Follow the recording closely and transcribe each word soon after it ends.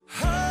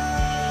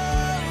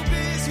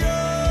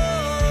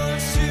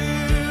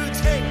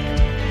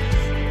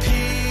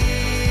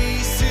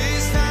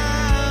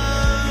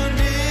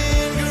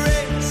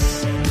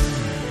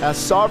As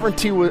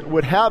sovereignty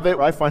would have it,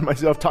 I find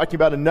myself talking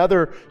about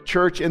another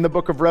church in the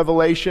book of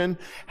Revelation,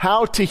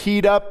 how to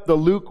heat up the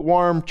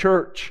lukewarm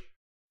church.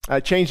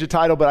 I changed the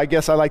title, but I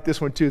guess I like this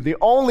one too. The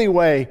only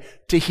way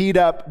to heat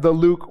up the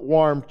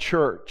lukewarm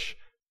church.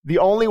 The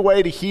only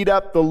way to heat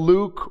up the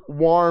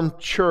lukewarm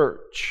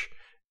church.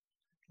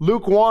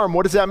 Lukewarm,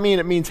 what does that mean?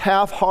 It means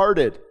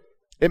half-hearted.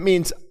 It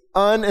means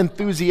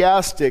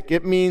unenthusiastic.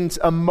 It means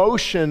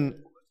emotionless,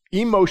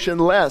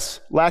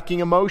 lacking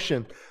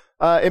emotion.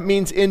 It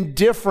means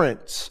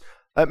indifference.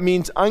 It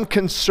means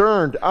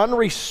unconcerned,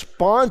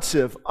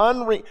 unresponsive,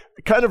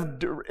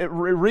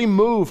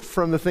 removed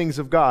from the things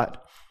of God.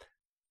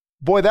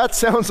 Boy, that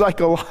sounds like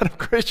a lot of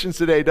Christians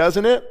today,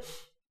 doesn't it?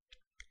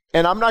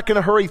 And I'm not going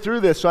to hurry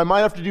through this, so I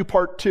might have to do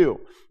part 2.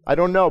 I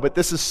don't know, but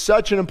this is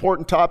such an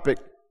important topic.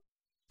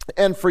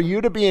 And for you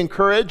to be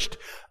encouraged,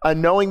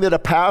 knowing that a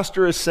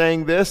pastor is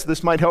saying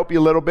this might help you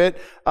a little bit.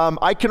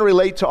 I can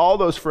relate to all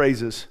those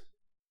phrases.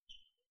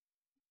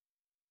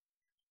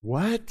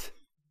 What?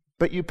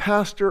 But you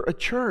pastor a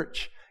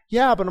church.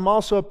 Yeah, but I'm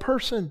also a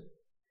person.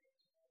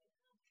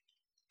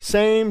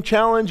 Same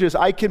challenges.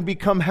 I can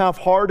become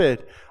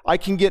half-hearted. I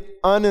can get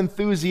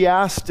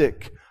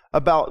unenthusiastic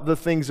about the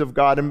things of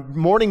God. And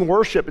morning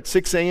worship at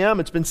 6 a.m.,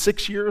 it's been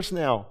 6 years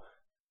now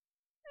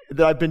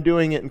that I've been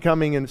doing it and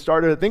coming, and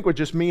started, I think, with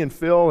just me and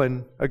Phil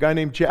and a guy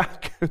named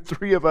Jack,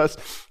 3 of us,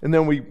 and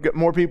then we get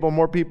more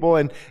people,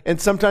 and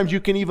sometimes you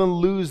can even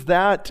lose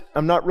that.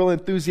 I'm not real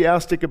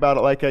enthusiastic about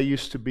it like I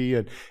used to be,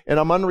 and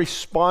I'm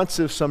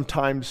unresponsive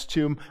sometimes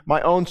to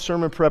my own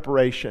sermon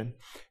preparation.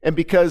 And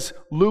because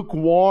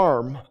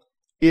lukewarm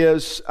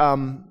is,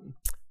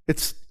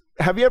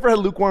 have you ever had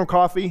lukewarm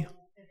coffee?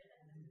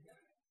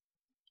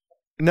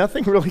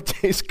 Nothing really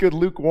tastes good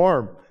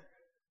lukewarm.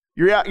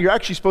 You're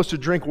actually supposed to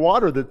drink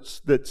water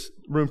that's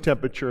room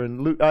temperature,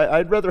 and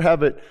I'd rather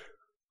have it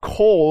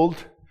cold.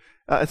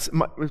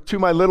 To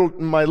my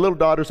little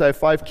daughters, I have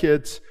 5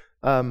 kids.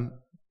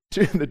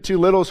 The 2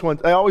 littlest ones,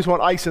 I always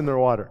want ice in their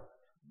water.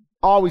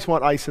 Always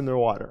want ice in their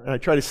water, and I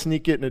try to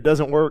sneak it, and it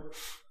doesn't work.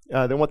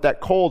 They want that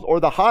cold or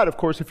the hot, of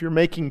course, if you're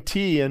making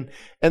tea, and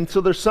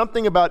so there's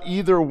something about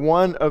either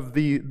one of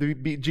the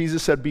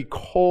Jesus said, be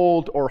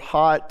cold or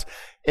hot.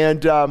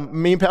 And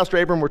me and Pastor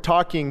Abram were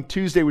talking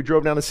Tuesday. We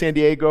drove down to San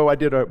Diego. I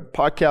did a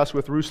podcast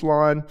with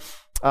Ruslan.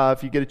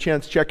 If you get a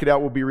chance, check it out.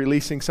 We'll be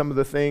releasing some of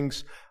the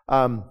things.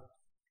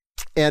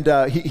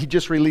 He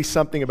just released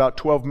something about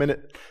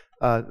 12-minute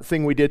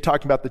thing we did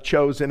talking about the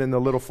Chosen and the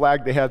little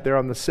flag they had there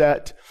on the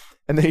set.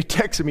 And then he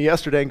texted me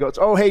yesterday and goes,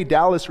 "Oh, hey,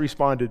 Dallas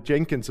responded.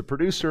 Jenkins, the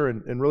producer,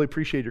 and really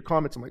appreciate your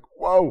comments." I'm like,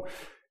 whoa.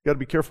 You got to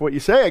be careful what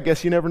you say. I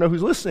guess you never know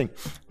who's listening.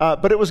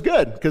 But it was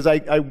good because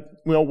I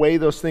weigh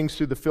those things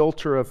through the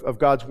filter of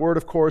God's Word,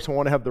 of course. I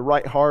want to have the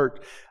right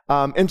heart.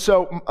 And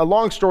so, a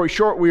long story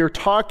short, we were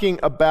talking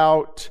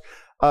about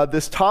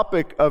this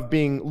topic of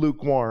being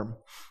lukewarm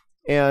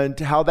and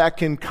how that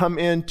can come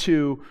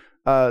into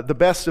the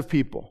best of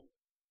people,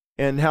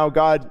 and how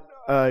God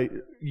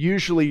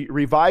usually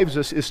revives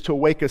us is to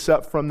wake us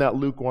up from that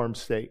lukewarm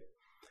state,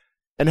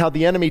 and how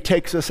the enemy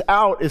takes us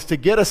out is to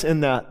get us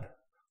in that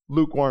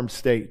lukewarm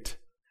state.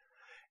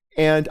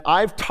 And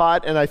I've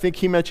taught, and I think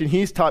he mentioned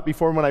he's taught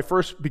before when I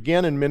first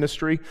began in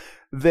ministry,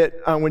 that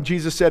when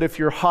Jesus said, if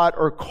you're hot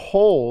or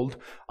cold,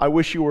 I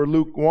wish you were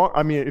lukewarm.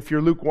 I mean, if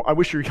you're lukewarm, I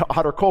wish you're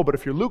hot or cold, but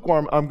if you're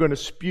lukewarm, I'm going to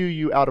spew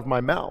you out of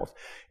my mouth.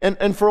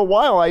 And for a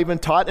while I even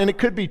taught, and it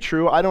could be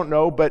true, I don't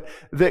know, but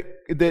that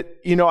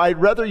I'd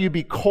rather you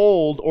be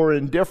cold or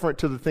indifferent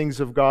to the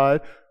things of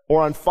God,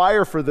 or on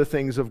fire for the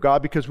things of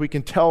God, because we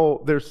can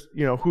tell there's,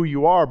 who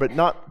you are, but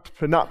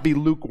not be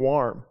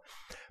lukewarm.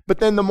 But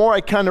then the more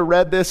I kind of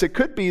read this, it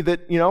could be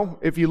that,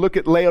 if you look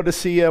at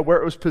Laodicea, where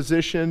it was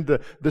positioned,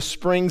 the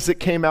springs that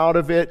came out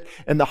of it,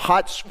 and the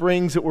hot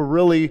springs that were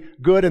really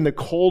good, and the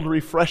cold,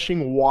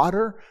 refreshing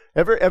water.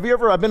 Have you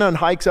ever, I've been on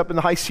hikes up in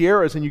the high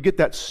Sierras, and you get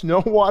that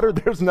snow water?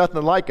 There's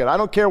nothing like it. I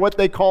don't care what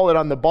they call it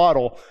on the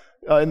bottle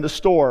in the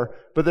store,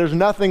 but there's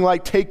nothing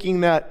like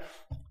taking that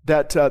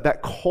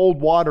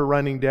cold water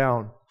running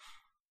down.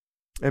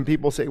 And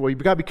people say, well,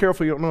 you've got to be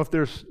careful. You don't know if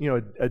there's,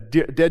 a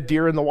dead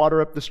deer in the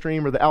water up the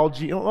stream or the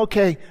algae.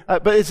 Okay,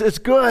 but it's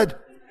good.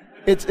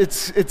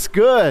 It's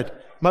good.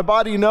 My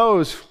body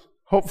knows,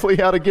 hopefully,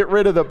 how to get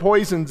rid of the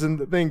poisons and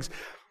the things.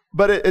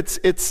 But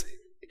it's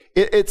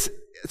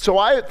so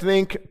I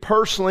think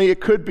personally it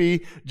could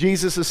be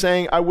Jesus is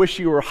saying, I wish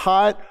you were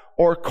hot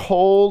or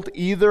cold,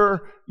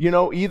 either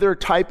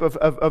type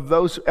of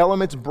those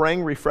elements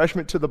bring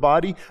refreshment to the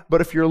body.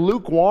 But if you're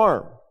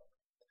lukewarm,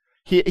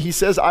 He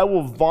says, I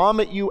will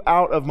vomit you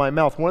out of my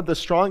mouth. One of the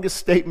strongest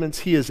statements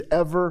he has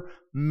ever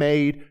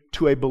made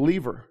to a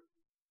believer.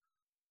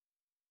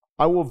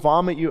 I will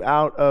vomit you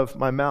out of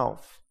my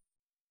mouth.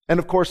 And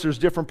of course, there's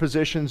different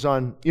positions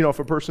on, if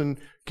a person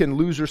can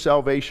lose their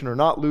salvation or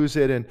not lose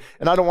it. And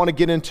I don't want to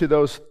get into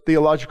those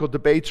theological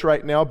debates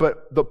right now,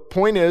 but the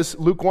point is,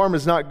 lukewarm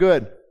is not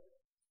good.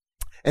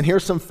 And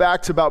here's some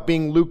facts about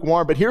being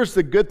lukewarm. But here's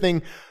the good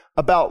thing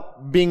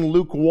about being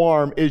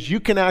lukewarm is you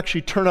can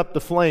actually turn up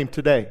the flame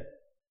today.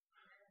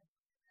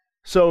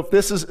 So if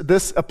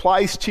this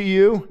applies to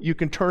you, you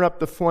can turn up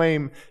the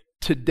flame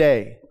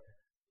today.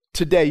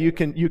 Today, you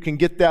can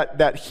get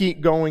that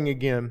heat going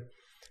again.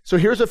 So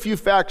here's a few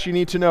facts you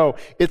need to know.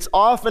 It's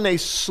often a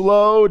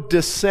slow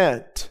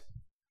descent,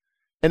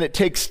 and it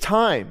takes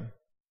time.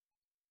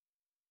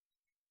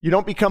 You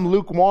don't become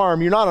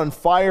lukewarm. You're not on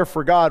fire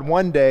for God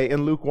one day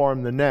and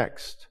lukewarm the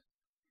next.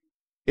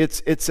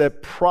 It's a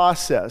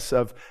process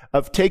of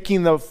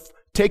taking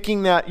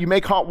that. You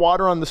make hot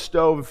water on the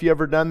stove, if you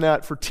ever done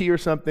that for tea or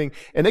something,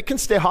 and it can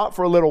stay hot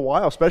for a little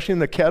while, especially in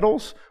the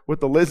kettles with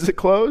the lids that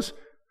close.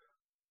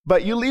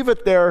 But you leave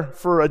it there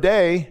for a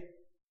day,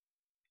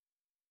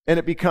 and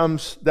it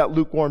becomes that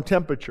lukewarm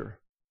temperature.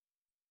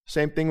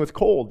 Same thing with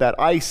cold, that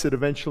ice that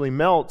eventually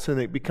melts,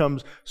 and it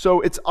becomes, so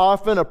it's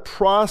often a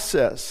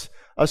process,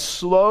 a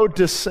slow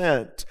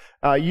descent,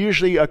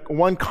 usually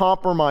one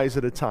compromise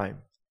at a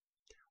time,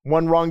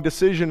 one wrong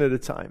decision at a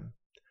time,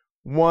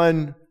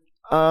 one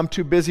I'm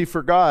too busy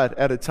for God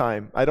at a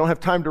time. I don't have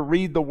time to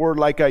read the Word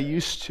like I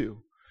used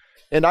to.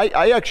 And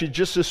I actually,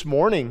 just this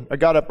morning, I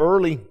got up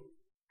early,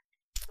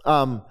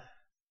 and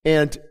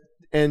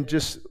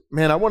just,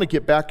 man, I want to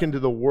get back into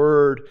the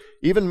Word.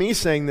 Even me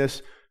saying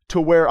this, to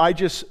where I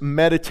just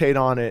meditate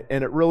on it,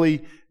 and it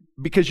really,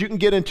 because you can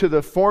get into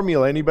the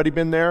formula. Anybody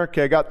been there?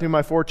 Okay, I got through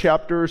my 4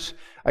 chapters.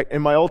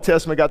 In my Old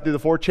Testament, I got through the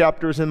 4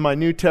 chapters. In my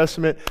New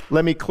Testament,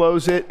 let me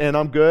close it, and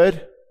I'm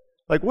good.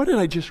 Like, what did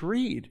I just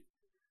read?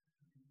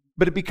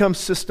 But it becomes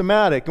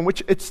systematic, and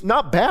which it's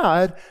not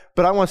bad,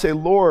 but I want to say,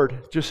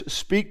 Lord, just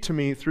speak to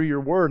me through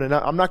your Word, and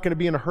I'm not going to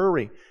be in a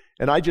hurry.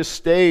 And I just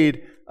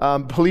stayed,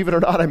 believe it or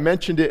not, I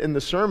mentioned it in the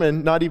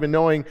sermon, not even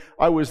knowing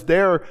I was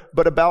there,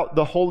 but about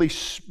the Holy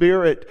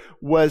Spirit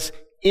was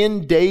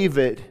in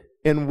David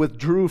and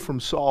withdrew from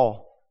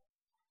Saul.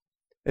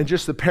 And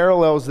just the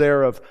parallels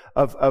there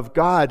of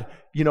God,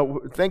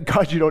 thank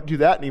God you don't do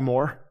that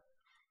anymore.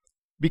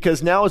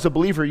 Because now as a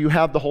believer, you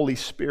have the Holy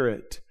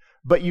Spirit.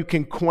 But you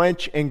can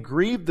quench and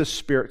grieve the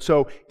Spirit.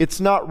 So it's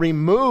not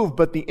removed,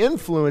 but the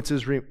influence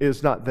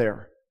is not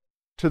there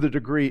to the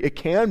degree it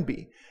can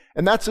be.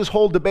 And that's this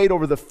whole debate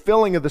over the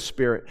filling of the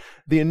Spirit,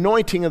 the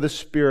anointing of the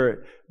Spirit,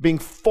 being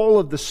full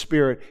of the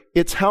Spirit.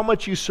 It's how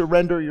much you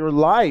surrender your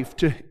life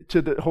to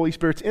the Holy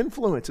Spirit's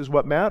influence is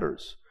what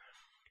matters.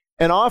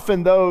 And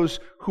often those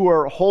who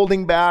are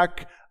holding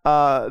back,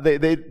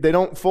 they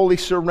don't fully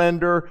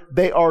surrender,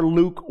 they are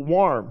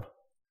lukewarm.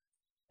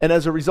 And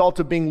as a result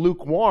of being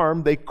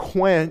lukewarm, they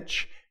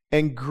quench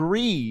and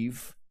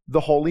grieve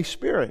the Holy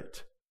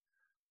Spirit.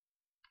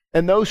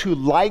 And those who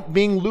like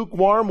being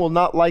lukewarm will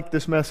not like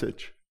this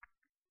message.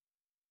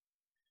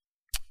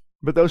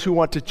 But those who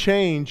want to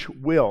change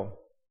will,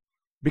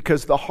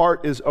 because the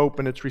heart is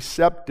open, it's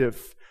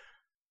receptive.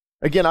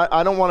 Again,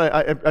 I don't want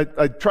to,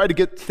 I try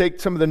to take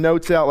some of the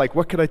notes out, like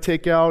what could I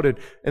take out? And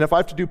if I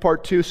have to do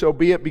part 2, so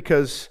be it,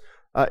 because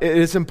it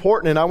is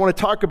important. And I want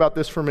to talk about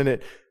this for a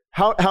minute.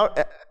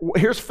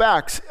 Here's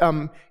facts.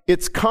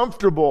 It's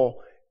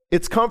comfortable,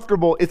 it's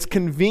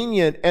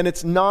convenient, and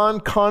it's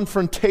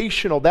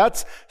non-confrontational.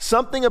 That's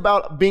something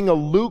about being a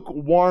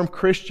lukewarm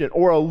Christian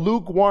or a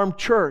lukewarm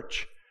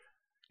church.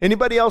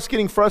 Anybody else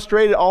getting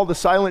frustrated? All the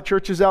silent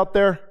churches out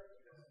there?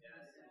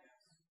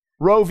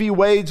 Roe v.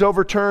 Wade's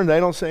overturned. They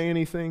don't say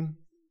anything.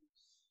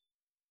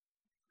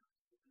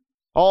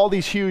 All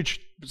these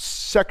huge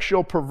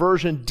sexual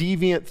perversion,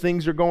 deviant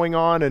things are going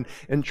on, and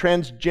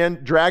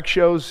transgender drag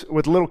shows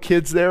with little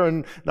kids there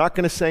and not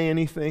going to say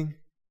anything.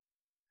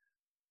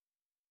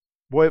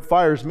 Boy, it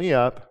fires me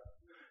up.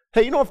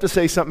 Hey, you don't have to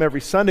say something every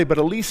Sunday, but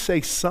at least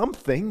say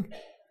something.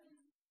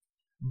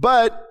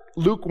 But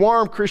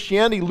lukewarm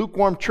Christianity,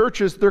 lukewarm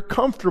churches, they're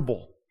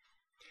comfortable.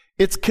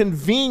 It's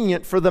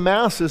convenient for the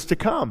masses to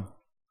come.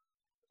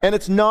 And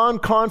it's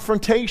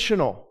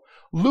non-confrontational.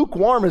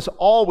 Lukewarm is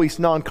always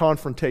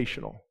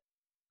non-confrontational.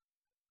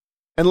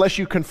 Unless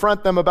you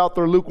confront them about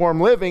their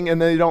lukewarm living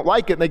and they don't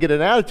like it and they get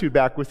an attitude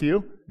back with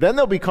you, then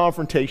they'll be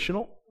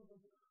confrontational.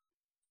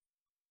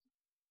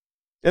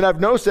 And I've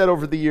noticed that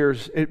over the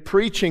years,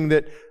 preaching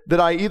that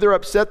I either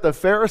upset the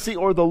Pharisee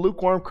or the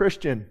lukewarm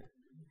Christian.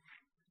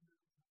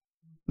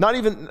 Not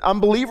even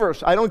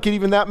unbelievers. I don't get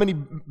even that many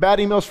bad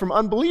emails from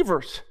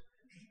unbelievers.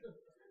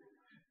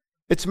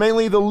 It's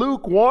mainly the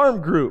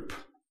lukewarm group.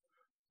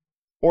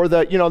 Or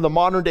the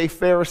modern day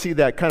Pharisee,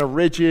 that kind of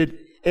rigid,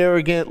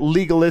 arrogant,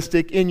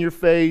 legalistic, in your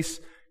face.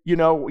 You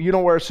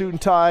don't wear a suit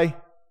and tie.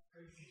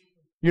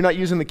 You're not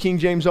using the King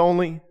James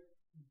only.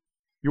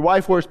 Your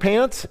wife wears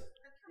pants.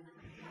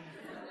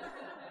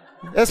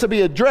 It has to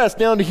be a dress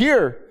down to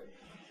here.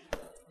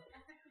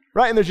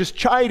 Right? And they're just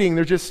chiding.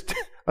 They're just,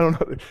 I don't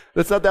know,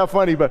 that's not that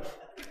funny, but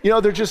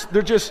they're just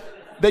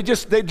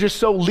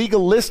so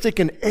legalistic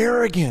and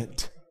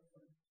arrogant.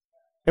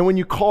 And when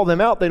you call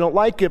them out, they don't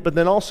like it. But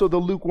then also the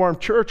lukewarm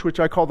church, which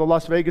I call the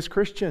Las Vegas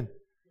Christian.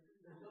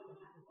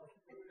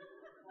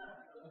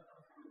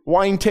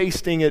 Wine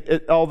tasting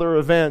at all their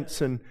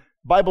events, and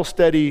Bible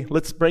study.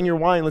 Let's bring your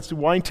wine. Let's do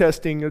wine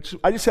testing.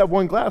 I just have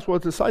one glass. Well,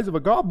 it's the size of a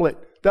goblet.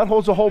 That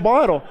holds a whole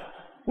bottle.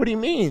 What do you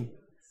mean?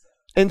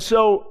 And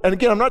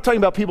again, I'm not talking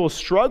about people's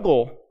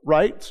struggle.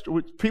 right?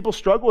 People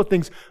struggle with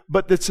things,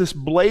 but it's this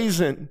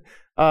blazing,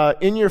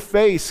 in your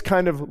face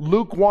kind of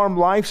lukewarm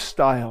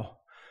lifestyle.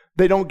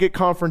 They don't get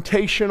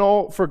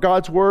confrontational for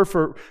God's word,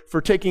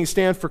 for taking a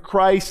stand for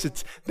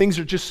Christ. Things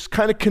are just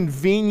kind of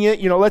convenient.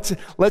 You know,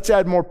 let's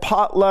add more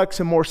potlucks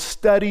and more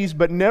studies,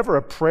 but never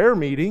a prayer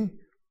meeting,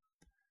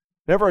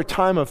 never a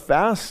time of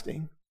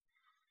fasting.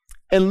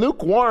 And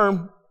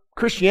lukewarm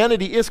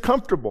Christianity is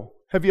comfortable.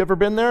 Have you ever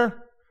been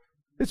there?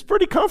 It's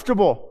pretty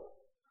comfortable.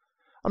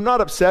 I'm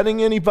not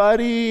upsetting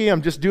anybody.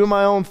 I'm just doing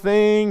my own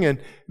thing. And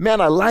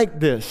man, I like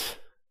this.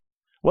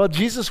 Well,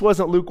 Jesus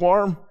wasn't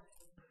lukewarm.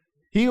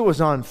 He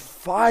was on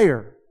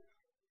fire.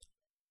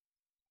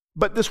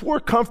 But this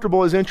word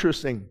comfortable is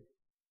interesting.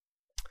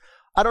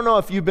 I don't know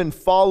if you've been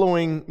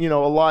following, a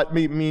lot.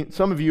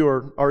 Some of you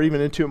are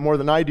even into it more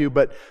than I do,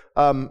 but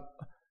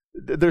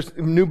there's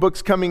new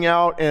books coming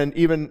out, and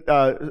even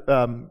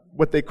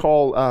what they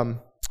call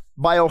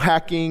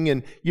biohacking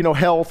and,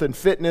 health and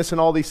fitness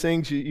and all these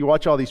things. You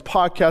watch all these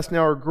podcasts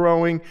now are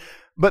growing,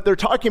 but they're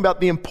talking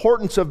about the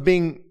importance of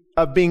being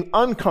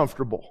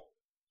uncomfortable.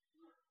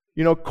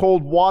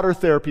 Cold water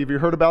therapy. Have you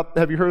heard of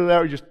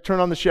that? You just turn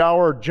on the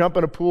shower or jump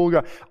in a pool, you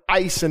got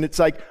ice, and it's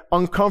like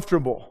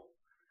uncomfortable.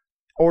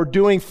 Or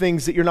doing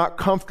things that you're not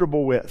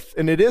comfortable with.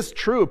 And it is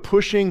true,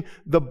 pushing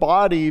the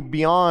body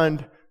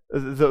beyond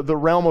the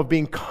realm of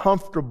being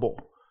comfortable.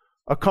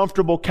 A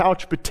comfortable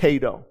couch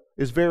potato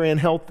is very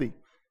unhealthy.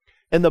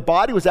 And the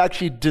body was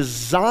actually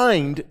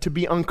designed to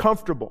be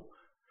uncomfortable,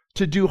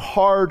 to do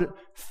hard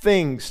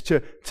things,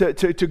 to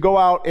go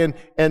out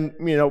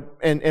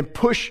and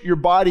push your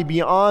body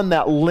beyond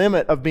that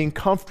limit of being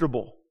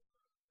comfortable.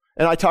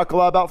 And I talk a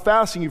lot about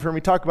fasting. You've heard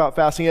me talk about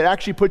fasting. It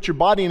actually puts your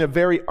body in a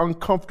very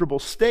uncomfortable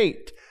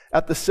state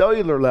at the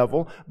cellular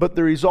level, but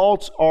the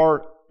results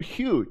are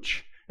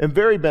huge and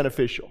very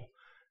beneficial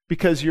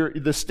because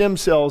the stem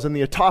cells and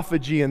the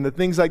autophagy and the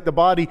things like the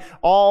body,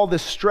 all the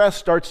stress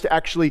starts to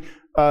actually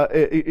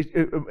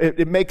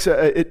it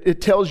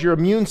tells your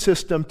immune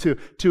system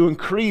to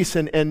increase,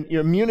 and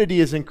your immunity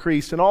is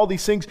increased, and all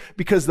these things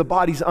because the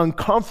body's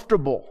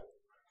uncomfortable.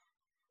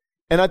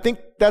 And I think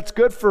that's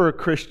good for a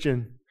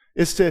Christian,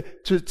 is to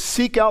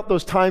seek out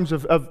those times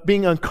of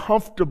being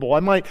uncomfortable. I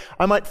might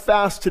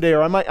fast today,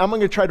 or I'm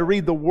going to try to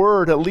read the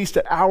Word at least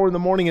an hour in the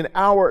morning, an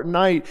hour at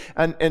night,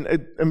 and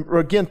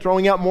again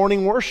throwing out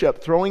morning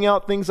worship, throwing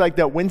out things like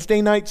that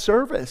Wednesday night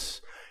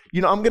service.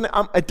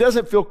 It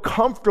doesn't feel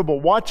comfortable.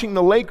 Watching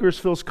the Lakers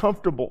feels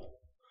comfortable.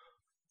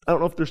 I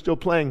don't know if they're still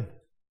playing.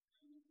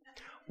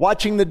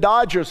 Watching the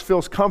Dodgers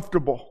feels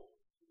comfortable.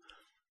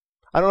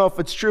 I don't know if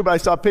it's true, but I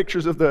saw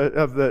pictures of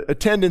the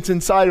attendants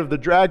inside of the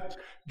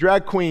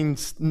drag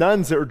queens,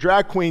 nuns that were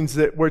drag queens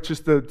where it's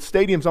just the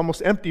stadium's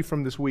almost empty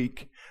from this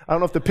week. I don't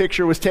know if the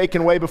picture was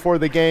taken way before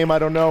the game. I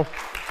don't know.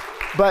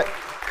 But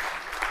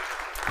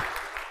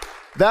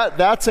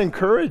that's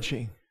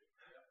encouraging.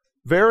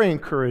 Very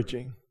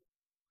encouraging.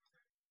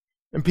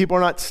 And people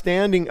are not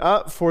standing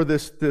up for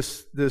this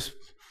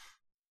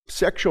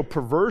sexual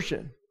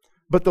perversion.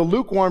 But the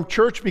lukewarm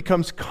church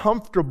becomes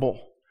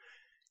comfortable.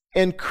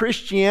 And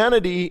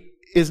Christianity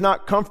is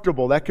not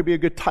comfortable. That could be a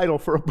good title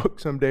for a book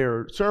someday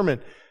or a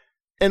sermon.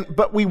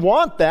 But we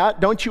want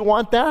that. Don't you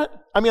want that?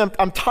 I mean,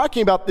 I'm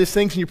talking about these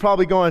things and you're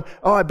probably going,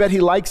 oh, I bet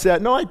he likes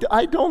that. No,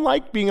 I don't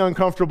like being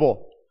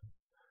uncomfortable.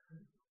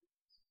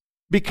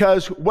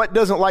 Because what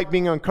doesn't like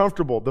being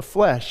uncomfortable? The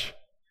flesh.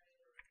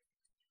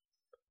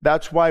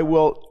 That's why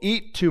we'll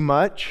eat too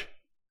much.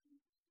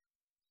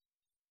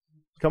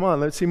 Come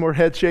on, let's see more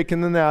head shaking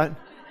than that.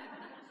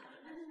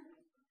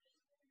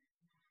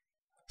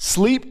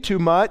 Sleep too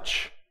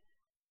much.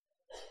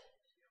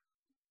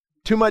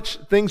 Too much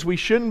things we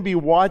shouldn't be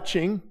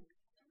watching.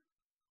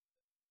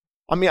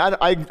 I mean,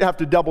 I have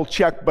to double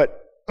check,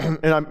 but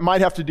and I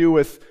might have to do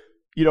with,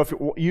 if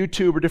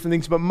YouTube or different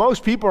things, but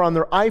most people are on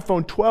their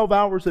iPhone 12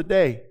 hours a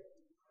day.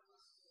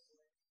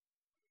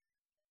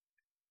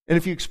 And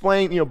if you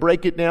explain,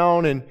 break it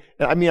down, and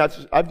I mean,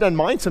 I've done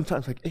mine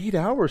sometimes, like 8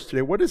 hours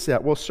today. What is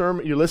that? Well,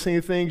 sermon, you're listening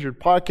to things, your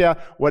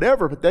podcast,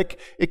 whatever, but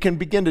it can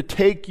begin to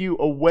take you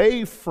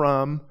away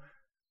from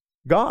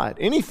God.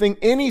 Anything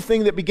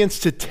that begins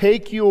to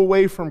take you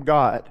away from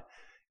God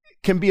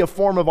can be a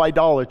form of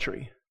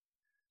idolatry.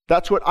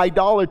 That's what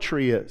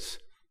idolatry is.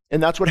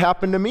 And that's what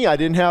happened to me. I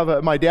didn't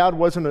have my dad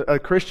wasn't a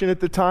Christian at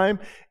the time,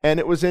 and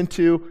it was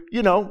into,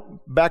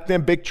 back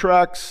then, big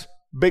trucks,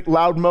 big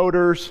loud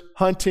motors,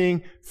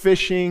 hunting,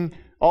 fishing,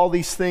 all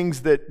these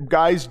things that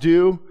guys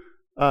do,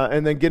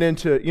 and then get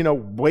into,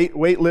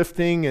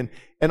 weightlifting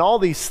and all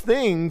these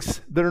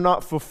things that are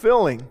not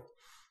fulfilling.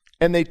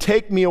 And they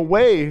take me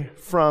away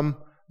from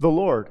the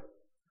Lord.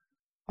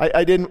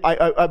 I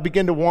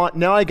begin to want,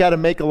 now I got to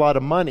make a lot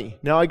of money.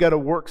 Now I got to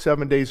work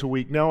 7 days a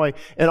week.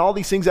 And all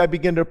these things I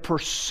begin to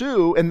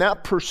pursue, and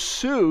that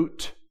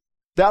pursuit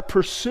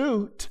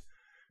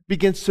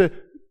begins to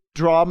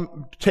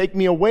take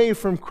me away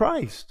from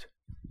Christ.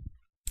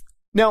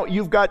 Now,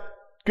 you've got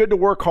good to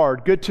work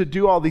hard, good to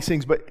do all these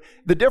things, but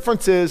the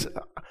difference is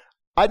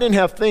I didn't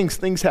have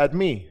things had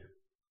me.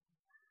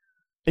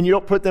 and you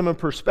don't put them in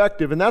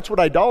perspective. And that's what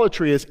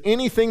idolatry is.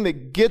 Anything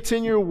that gets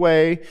in your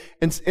way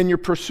in your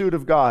pursuit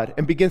of God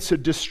and begins to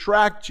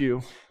distract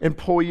you and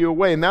pull you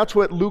away. And that's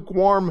what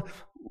lukewarm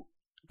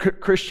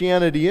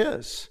Christianity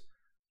is.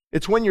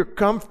 It's when you're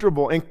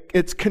comfortable and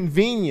it's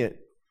convenient.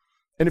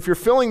 And if you're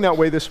feeling that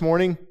way this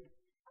morning,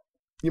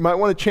 you might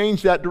want to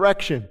change that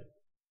direction,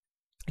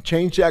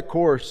 change that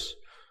course.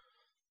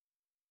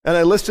 And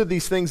I listed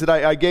these things that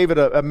I gave at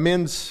a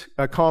men's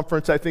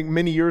conference, I think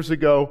many years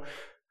ago,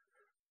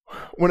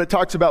 when it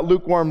talks about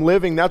lukewarm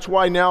living. That's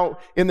why now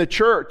in the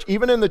church,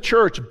 even in the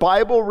church,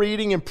 Bible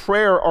reading and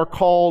prayer are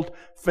called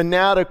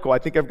fanatical. I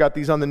think I've got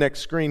these on the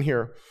next screen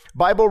here.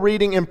 Bible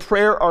reading and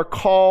prayer are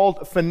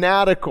called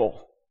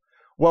fanatical,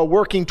 while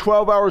working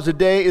 12 hours a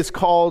day is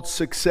called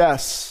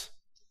success.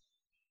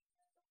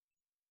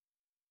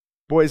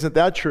 Boy, isn't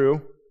that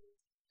true?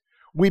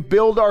 We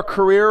build our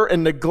career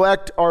and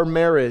neglect our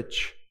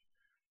marriage.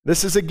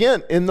 This is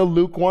again in the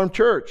lukewarm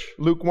church,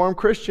 lukewarm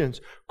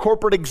Christians.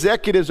 Corporate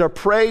executives are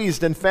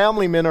praised and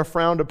family men are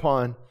frowned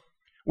upon.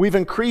 We've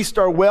increased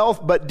our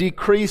wealth but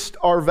decreased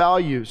our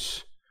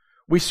values.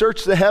 We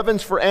search the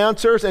heavens for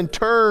answers and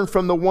turn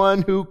from the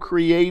one who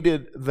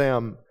created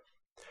them.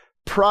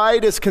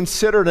 Pride is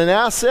considered an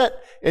asset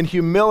and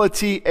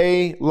humility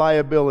a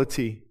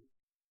liability.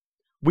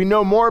 We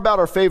know more about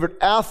our favorite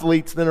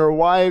athletes than our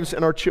wives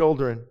and our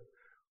children.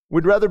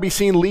 We'd rather be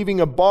seen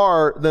leaving a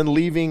bar than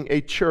leaving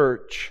a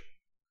church.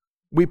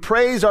 We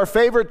praise our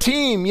favorite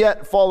team,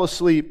 yet fall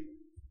asleep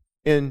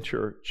in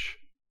church.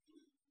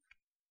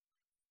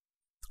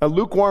 A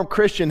lukewarm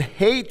Christian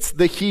hates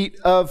the heat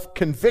of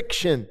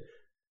conviction.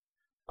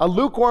 A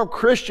lukewarm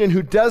Christian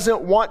who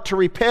doesn't want to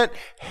repent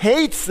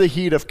hates the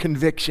heat of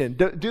conviction.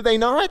 Do they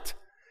not?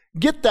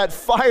 Get that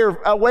fire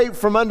away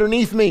from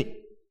underneath me.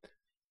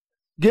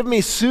 Give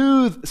me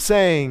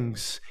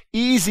soothsayings,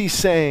 easy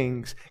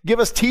sayings. Give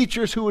us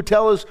teachers who would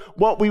tell us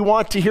what we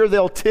want to hear.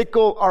 They'll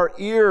tickle our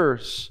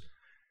ears.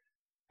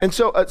 And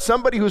so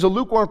somebody who's a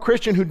lukewarm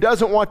Christian who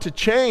doesn't want to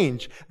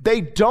change,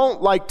 they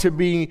don't like to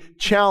be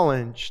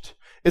challenged.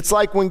 It's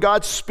like when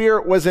God's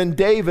Spirit was in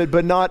David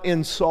but not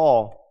in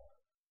Saul.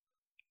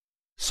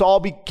 Saul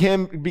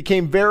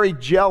became very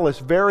jealous,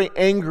 very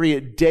angry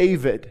at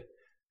David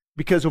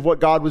because of what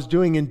God was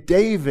doing in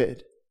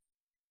David.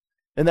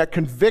 And that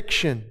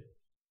conviction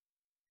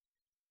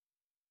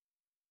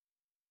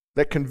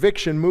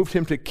moved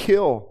him to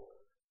kill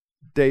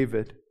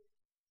David.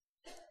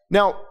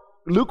 Now,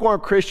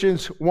 lukewarm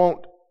Christians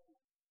won't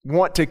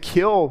want to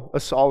kill a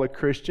solid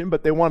Christian,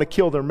 but they want to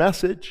kill their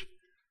message.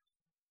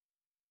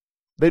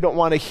 They don't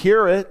want to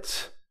hear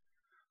it.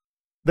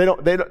 They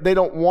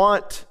don't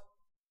want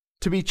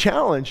to be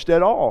challenged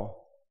at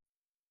all.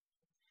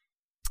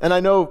 And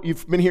I know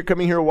you've been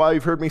coming here a while.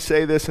 You've heard me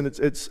say this, and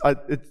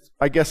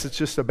I guess it's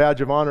just a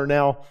badge of honor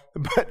now.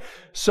 But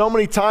so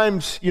many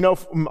times,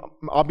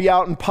 I'll be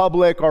out in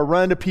public or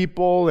run to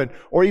people,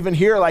 or even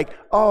here, like,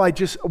 I've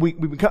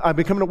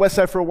been coming to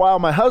Westside for a while.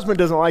 My husband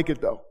doesn't like it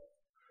though.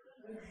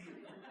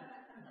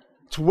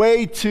 It's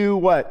way too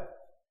what?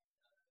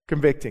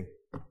 Convicting.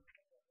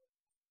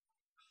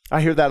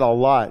 I hear that a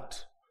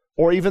lot.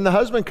 Or even the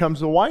husband comes,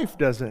 the wife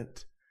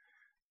doesn't.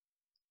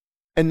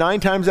 And 9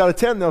 times out of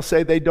 10, they'll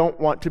say they don't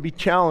want to be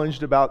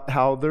challenged about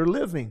how they're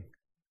living,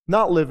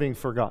 not living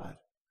for God.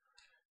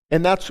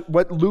 And that's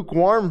what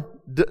lukewarm,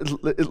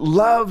 it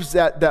loves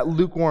that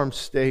lukewarm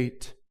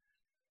state.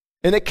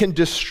 And it can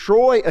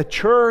destroy a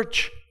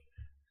church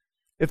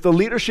if the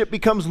leadership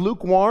becomes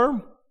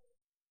lukewarm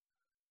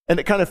and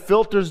it kind of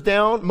filters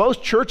down.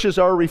 Most churches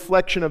are a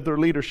reflection of their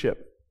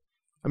leadership.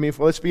 I mean,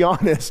 let's be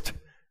honest.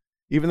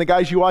 Even the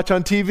guys you watch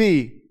on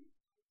TV,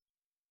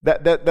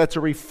 that's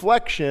a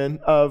reflection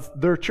of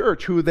their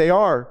church, who they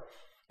are.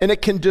 And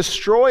it can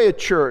destroy a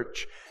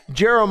church.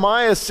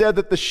 Jeremiah said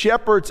that the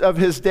shepherds of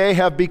his day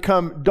have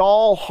become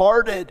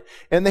dull-hearted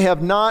and they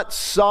have not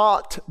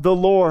sought the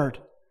Lord.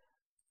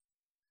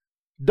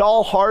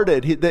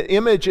 Dull-hearted. The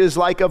image is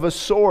like of a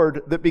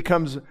sword that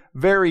becomes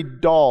very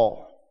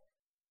dull.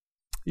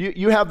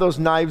 You have those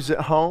knives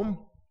at home,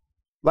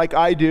 like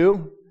I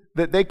do,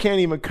 that they can't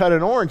even cut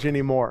an orange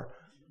anymore.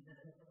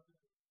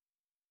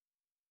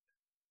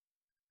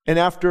 And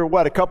after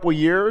a couple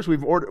years, we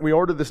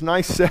ordered this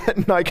nice set,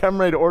 and I'm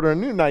ready to order a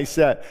new nice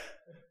set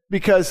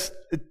because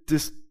it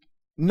just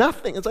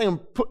nothing. It's like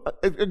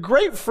a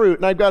grapefruit,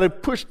 and I've got to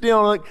push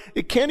down. Like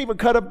it can't even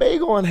cut a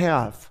bagel in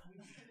half.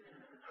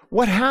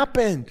 What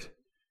happened?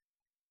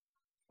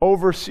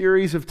 Over a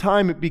series of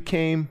time, it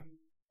became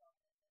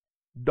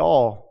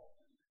dull.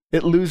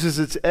 It loses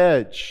its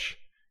edge.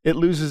 It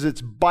loses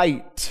its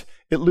bite.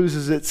 It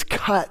loses its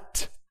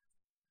cut.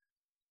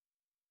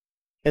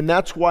 And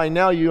that's why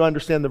now you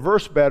understand the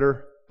verse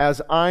better.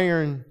 As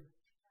iron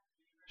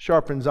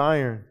sharpens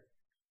iron,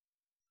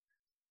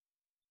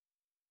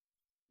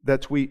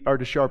 that's we are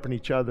to sharpen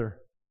each other.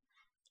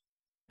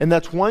 And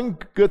that's one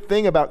good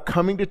thing about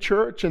coming to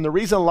church. And the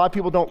reason a lot of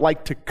people don't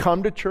like to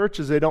come to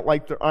church is they don't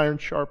like their iron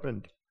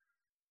sharpened.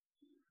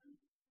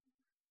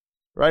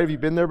 Right? Have you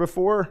been there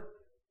before?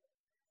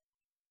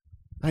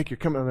 Like you're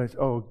coming, like,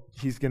 oh,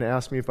 he's going to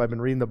ask me if I've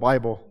been reading the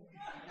Bible.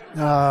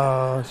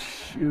 Oh,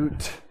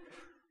 shoot.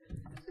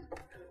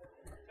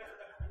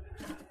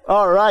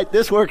 All right,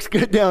 this works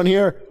good down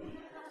here.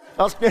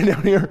 I'll stand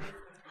down here.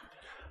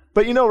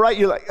 But you know, right,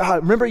 you're like,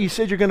 remember you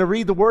said you're going to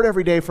read the Word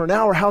every day for an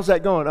hour. How's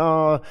that going?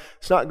 Oh,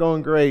 it's not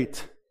going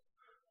great.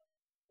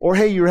 Or,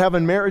 hey, you were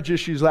having marriage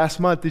issues last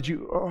month. Did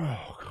you?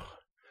 Oh,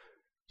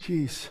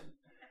 jeez.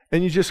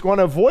 And you just want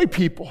to avoid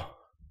people.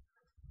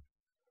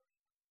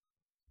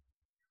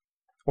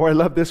 Or I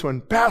love this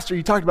one. Pastor,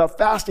 you talked about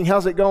fasting.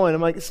 How's it going?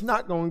 I'm like, it's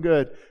not going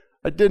good.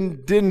 I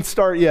didn't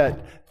start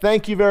yet.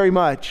 Thank you very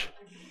much.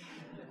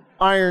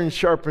 Iron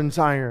sharpens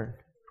iron.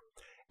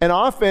 And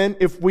often,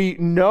 if we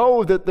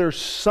know that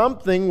there's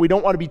something we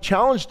don't want to be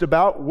challenged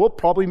about, we'll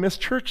probably miss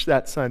church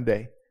that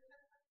Sunday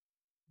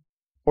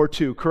or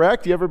two,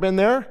 correct? You ever been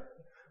there?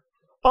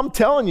 I'm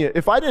telling you,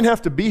 if I didn't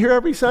have to be here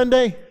every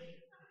Sunday,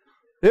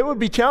 it would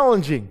be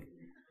challenging.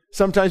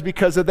 Sometimes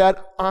because of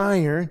that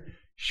iron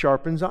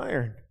sharpens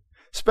iron.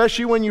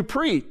 Especially when you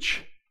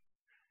preach.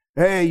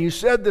 Hey, you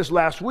said this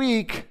last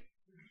week.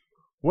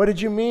 What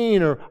did you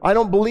mean? Or I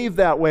don't believe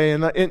that way.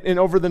 And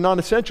over the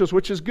non-essentials,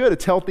 which is good.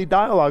 It's healthy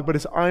dialogue, but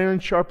it's iron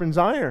sharpens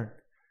iron.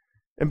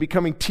 And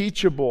becoming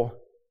teachable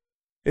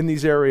in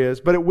these areas.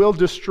 But it will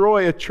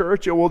destroy a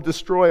church. It will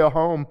destroy a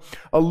home.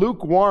 A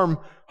lukewarm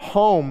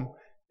home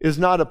is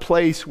not a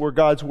place where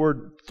God's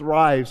Word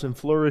thrives and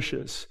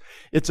flourishes.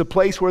 It's a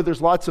place where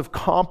there's lots of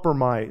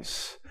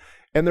compromise.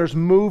 And there's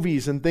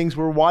movies and things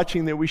we're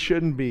watching that we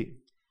shouldn't be.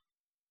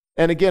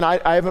 And again,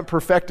 I haven't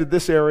perfected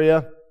this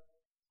area.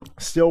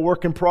 Still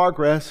work in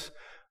progress.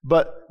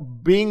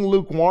 But being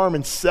lukewarm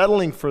and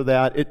settling for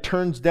that, it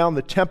turns down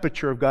the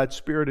temperature of God's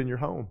Spirit in your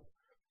home.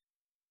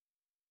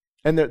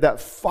 And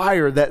that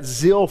fire, that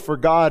zeal for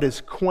God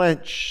is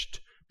quenched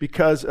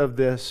because of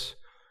this.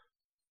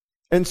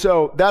 And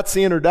so that's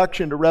the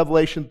introduction to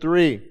Revelation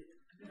 3.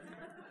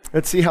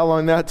 Let's see how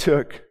long that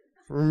took.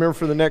 Remember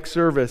for the next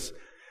service.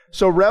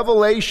 So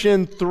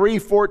Revelation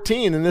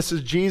 3:14, and this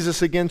is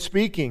Jesus again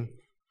speaking.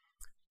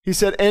 He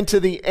said, and to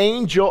the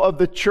angel of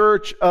the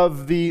church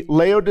of the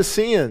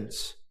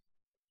Laodiceans,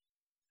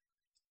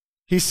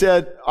 he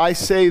said, I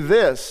say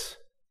this,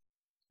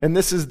 and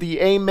this is the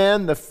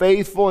Amen, the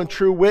faithful and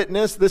true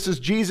witness. This is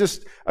Jesus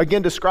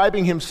again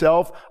describing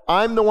himself.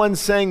 I'm the one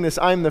saying this.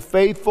 I'm the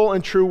faithful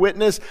and true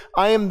witness.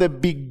 I am the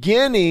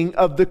beginning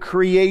of the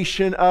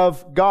creation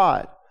of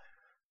God.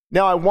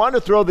 Now, I want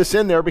to throw this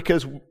in there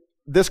because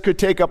this could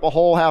take up a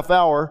whole half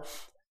hour.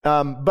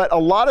 But a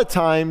lot of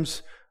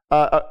times,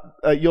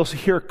 you'll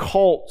hear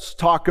cults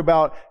talk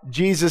about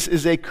Jesus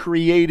is a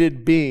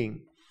created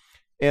being.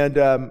 And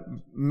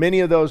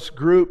many of those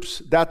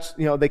groups,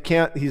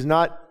 he's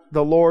not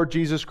the Lord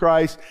Jesus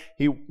Christ.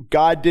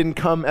 God didn't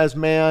come as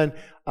man.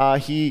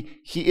 He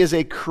is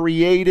a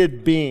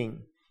created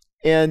being.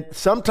 And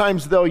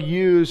sometimes they'll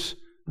use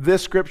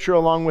this scripture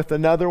along with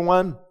another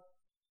one.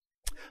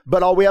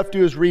 But all we have to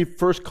do is read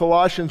 1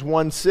 Colossians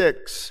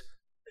 1:6.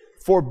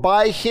 For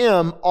by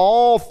him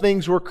all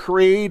things were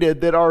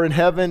created that are in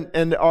heaven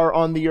and are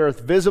on the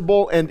earth,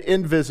 visible and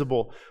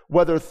invisible,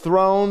 whether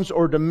thrones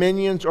or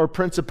dominions or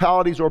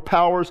principalities or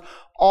powers,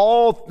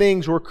 all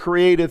things were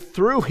created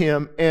through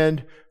him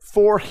and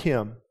for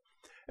him.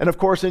 And of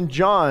course in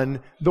John,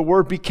 the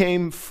Word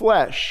became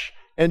flesh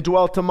and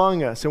dwelt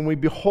among us, and we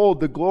behold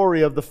the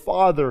glory of the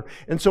Father.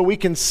 And so we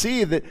can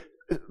see that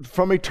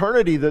from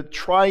eternity, the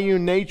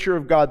triune nature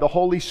of God, the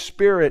Holy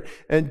Spirit,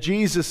 and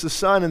Jesus, the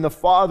Son, and the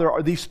Father,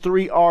 these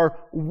three are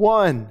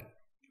one.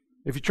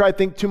 If you try to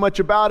think too much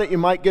about it, you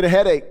might get a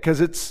headache because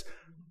it's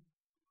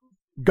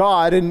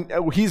God, and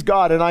He's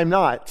God, and I'm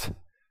not.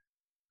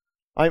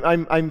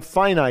 I'm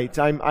finite.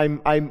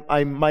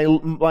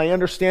 My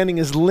understanding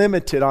is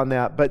limited on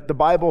that. But the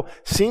Bible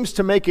seems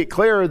to make it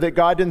clear that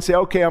God didn't say,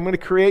 "Okay, I'm going to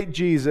create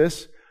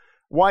Jesus."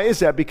 Why is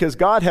that? Because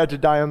God had to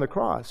die on the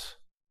cross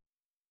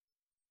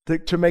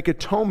to make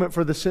atonement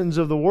for the sins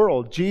of the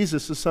world.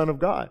 Jesus, the Son of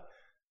God.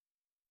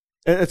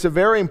 And it's a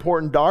very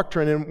important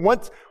doctrine. And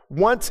once,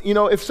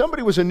 if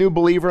somebody was a new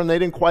believer and they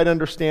didn't quite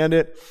understand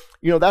it,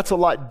 that's a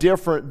lot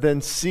different than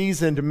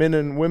seasoned men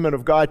and women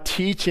of God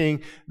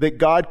teaching that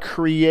God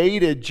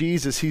created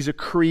Jesus. He's a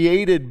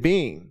created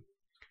being.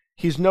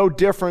 He's no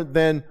different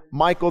than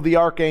Michael the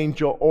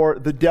archangel or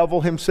the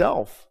devil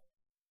himself.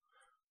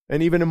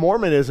 And even in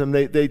Mormonism,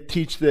 they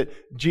teach that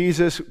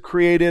Jesus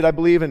created, I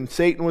believe, and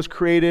Satan was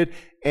created,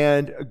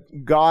 and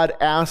God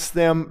asked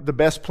them the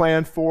best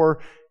plan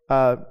for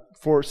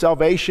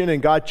salvation, and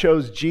God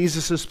chose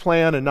Jesus'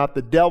 plan and not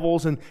the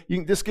devil's. And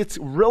this gets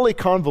really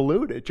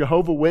convoluted.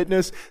 Jehovah's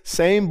Witness,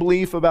 same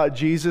belief about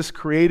Jesus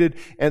created.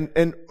 And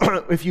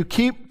if you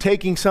keep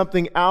taking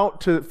something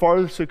out to the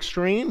farthest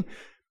extreme,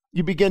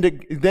 you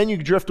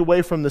drift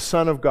away from the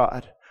Son of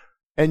God.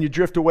 And you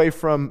drift away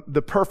from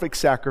the perfect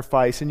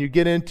sacrifice, and you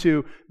get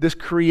into this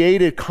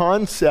created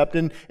concept.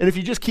 And if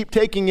you just keep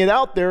taking it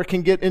out there, it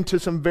can get into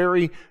some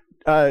very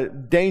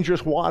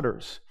dangerous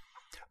waters.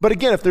 But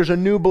again, if there's a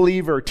new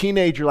believer, a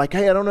teenager, like,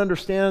 hey, I don't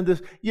understand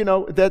this,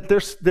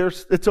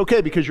 that it's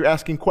okay because you're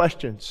asking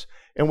questions.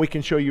 and we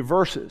can show you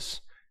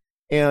verses.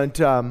 And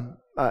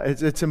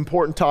it's an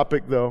important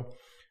topic, though.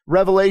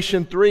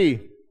 Revelation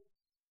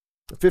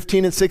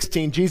 3:15 and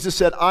 16, Jesus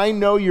said, I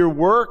know your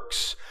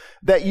works,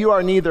 that you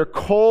are neither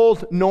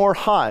cold nor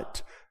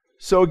hot.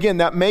 So again,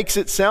 that makes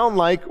it sound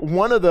like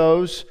one of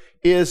those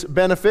is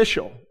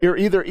beneficial, or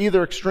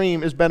either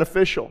extreme is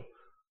beneficial.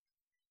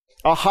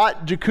 A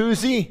hot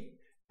jacuzzi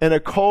and a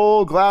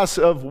cold glass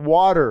of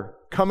water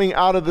coming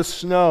out of the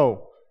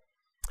snow.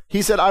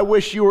 He said, I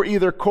wish you were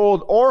either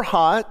cold or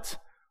hot,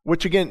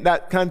 which again,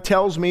 that kind of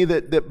tells me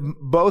that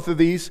both of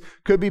these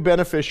could be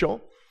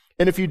beneficial.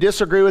 And if you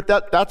disagree with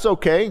that, that's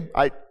okay.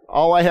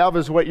 All I have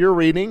is what you're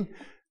reading.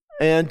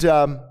 And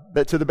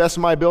that to the best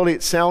of my ability,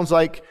 it sounds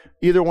like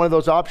either one of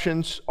those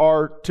options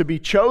are to be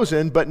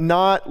chosen, but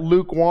not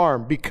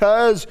lukewarm.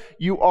 Because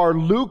you are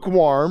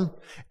lukewarm,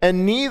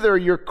 and neither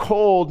you're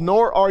cold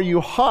nor are you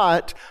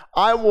hot,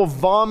 I will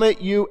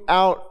vomit you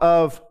out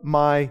of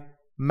my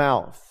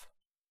mouth.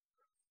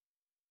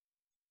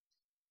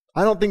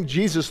 I don't think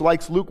Jesus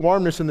likes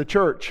lukewarmness in the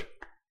church.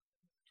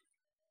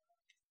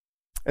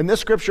 And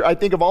this scripture, I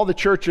think of all the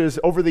churches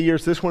over the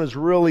years, this one has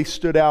really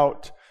stood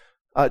out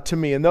to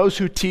me. And those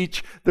who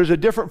teach, there's a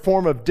different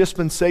form of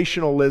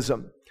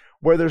dispensationalism,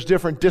 where there's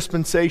different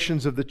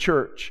dispensations of the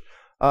church.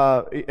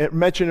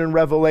 Mentioned in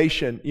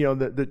Revelation,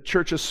 the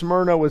church of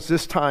Smyrna was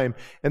this time,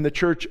 and the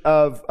church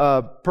of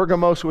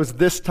Pergamos was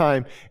this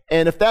time.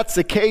 And if that's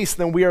the case,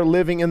 then we are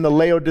living in the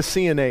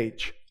Laodicean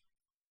age.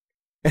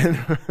 And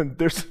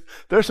there's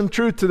some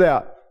truth to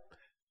that.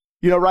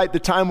 Right, the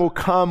time will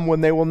come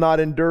when they will not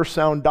endure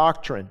sound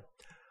doctrine.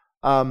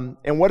 And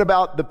what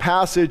about the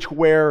passage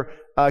where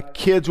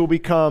kids will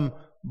become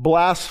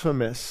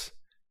blasphemous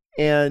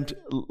and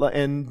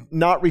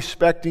not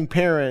respecting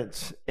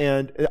parents,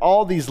 and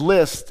all these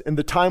lists, and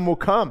the time will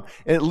come,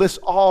 and it lists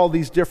all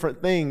these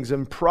different things,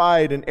 and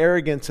pride and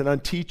arrogance and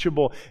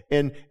unteachable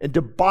and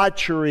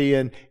debauchery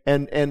and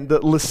the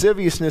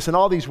lasciviousness, and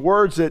all these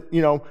words that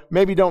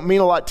maybe don't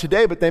mean a lot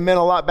today, but they meant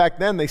a lot back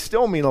then. They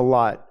still mean a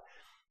lot.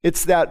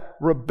 It's that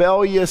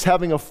rebellious,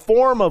 having a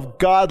form of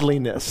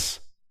godliness,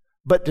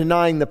 but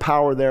denying the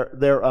power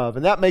thereof.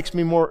 And that makes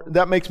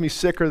me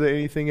sicker than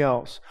anything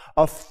else.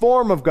 A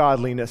form of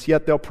godliness,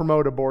 yet they'll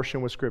promote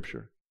abortion with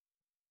Scripture.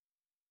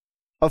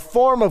 A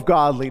form of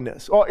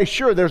godliness. Oh,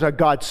 sure, there's a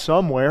God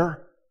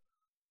somewhere,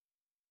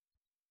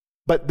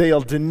 but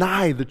they'll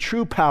deny the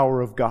true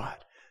power of God.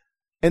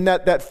 And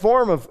that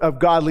form of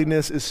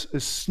godliness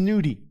is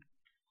snooty,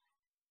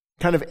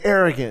 kind of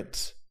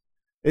arrogant.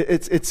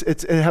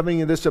 It's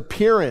having this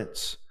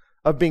appearance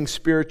of being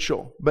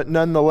spiritual, but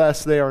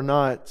nonetheless they are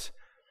not.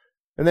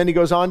 And then he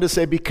goes on to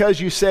say, because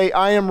you say,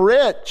 I am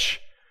rich.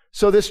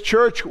 So this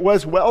church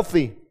was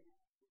wealthy.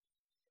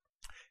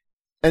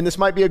 And this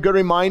might be a good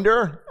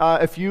reminder,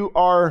 if you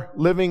are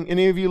living,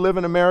 any of you live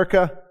in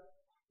America?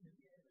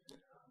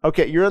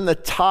 Okay, you're in the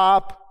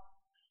top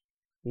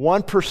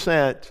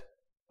 1%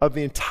 of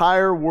the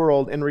entire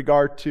world in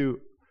regard to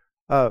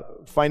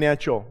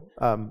financial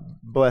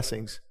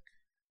blessings.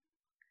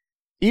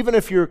 Even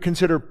if you're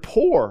considered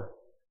poor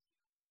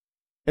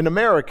in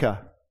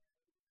America,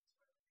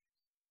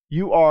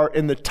 you are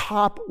in the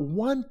top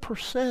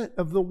 1%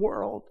 of the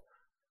world.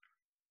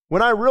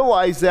 When I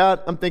realize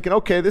that, I'm thinking,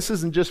 okay, this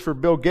isn't just for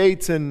Bill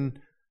Gates and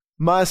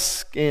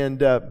Musk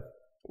and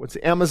what's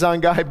the Amazon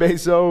guy,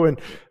 Bezos,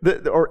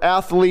 and or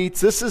athletes.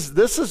 This is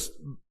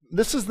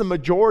the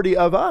majority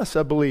of us,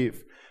 I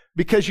believe.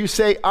 Because you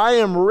say, I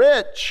am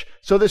rich,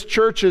 so this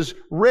church is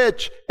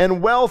rich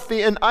and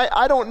wealthy, and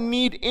I don't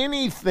need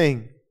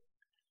anything.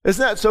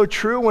 Isn't that so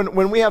true?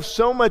 When we have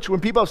so much,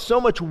 when people have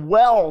so much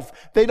wealth,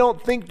 they don't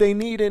think they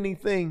need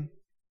anything.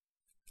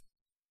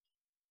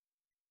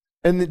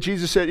 And that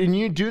Jesus said, and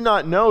you do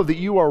not know that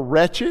you are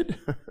wretched,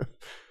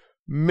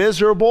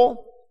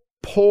 miserable,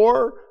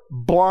 poor,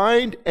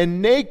 blind,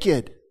 and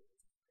naked.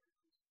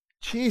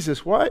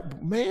 Jesus,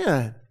 what?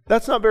 Man,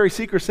 that's not very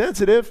seeker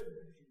sensitive.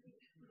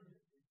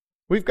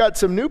 We've got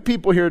some new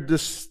people here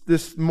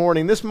this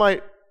morning. This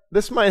might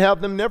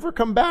have them never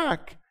come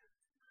back.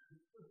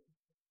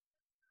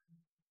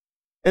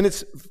 And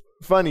it's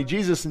funny,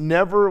 Jesus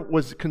never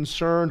was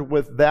concerned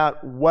with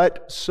that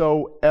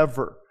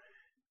whatsoever.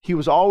 He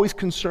was always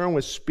concerned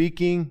with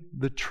speaking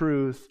the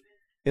truth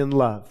in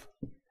love.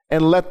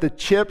 And let the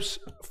chips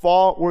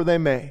fall where they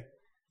may.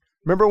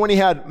 Remember when he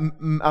had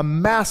a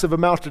massive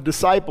amount of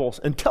disciples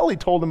until he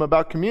told them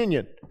about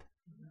communion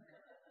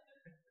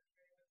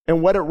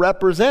and what it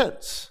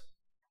represents.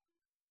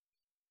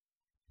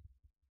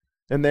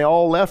 And they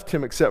all left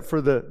him except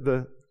for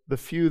the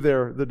few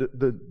there,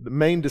 the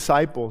main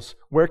disciples.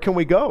 Where can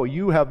we go?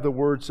 You have the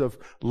words of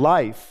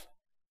life.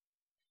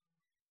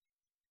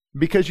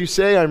 Because you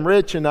say, I'm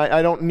rich and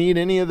I don't need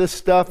any of this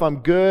stuff, I'm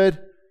good.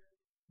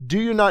 Do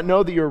you not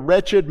know that you're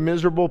wretched,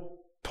 miserable,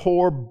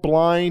 poor,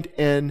 blind,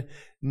 and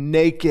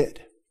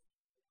naked?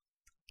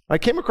 I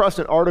came across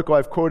an article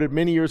I've quoted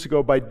many years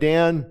ago by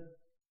Dan,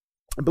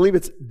 I believe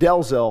it's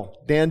Delzell,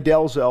 Dan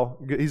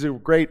Delzell. He's a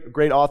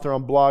great author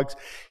on blogs.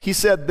 He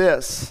said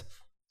this,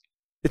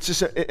 It's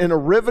just in a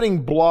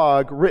riveting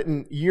blog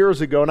written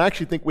years ago, and I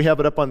actually think we have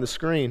it up on the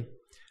screen.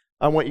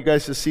 I want you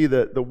guys to see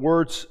the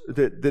words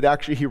that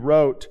actually he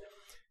wrote.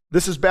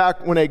 This is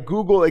back when a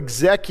Google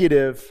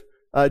executive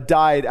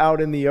died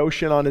out in the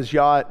ocean on his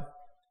yacht.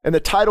 And the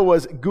title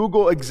was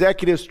Google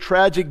Executive's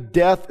Tragic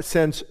Death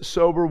Sends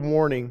Sober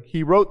Warning.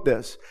 He wrote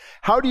this: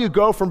 how do you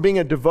go from being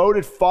a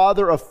devoted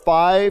father of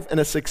 5 and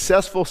a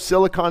successful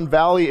Silicon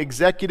Valley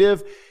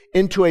executive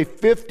into a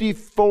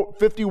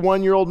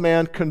 51-year-old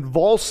man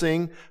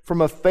convulsing from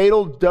a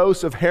fatal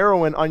dose of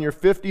heroin on your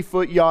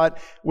 50-foot yacht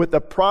with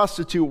a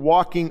prostitute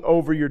walking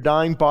over your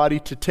dying body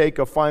to take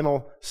a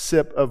final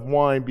sip of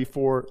wine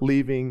before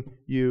leaving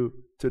you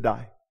to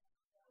die?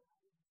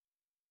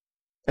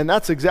 And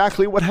that's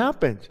exactly what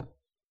happened.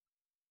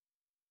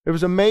 It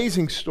was an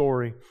amazing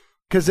story.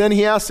 Because then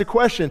he asked the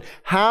question,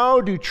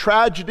 how do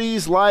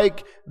tragedies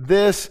like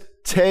this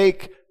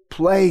take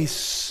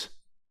place?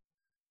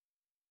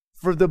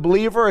 For the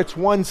believer, it's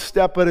one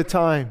step at a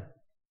time.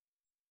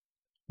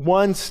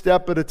 One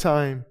step at a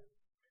time.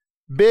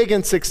 Big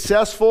and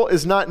successful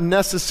is not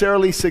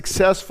necessarily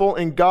successful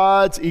in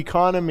God's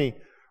economy.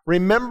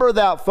 Remember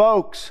that,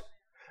 folks.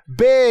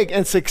 Big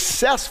and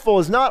successful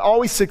is not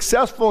always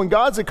successful in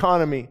God's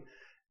economy.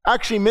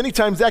 Actually, many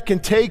times that can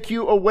take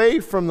you away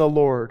from the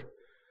Lord.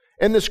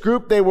 In this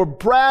group, they were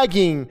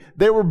bragging.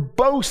 They were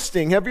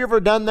boasting. Have you ever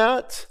done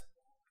that?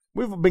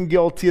 We've been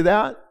guilty of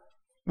that.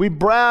 We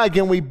brag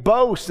and we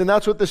boast, and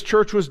that's what this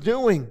church was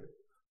doing.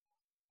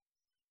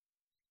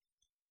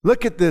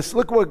 Look at this.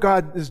 Look what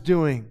God is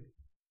doing.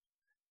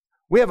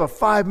 We have a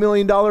 $5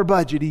 million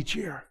budget each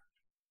year.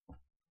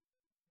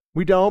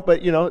 We don't,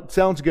 but it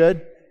sounds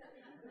good.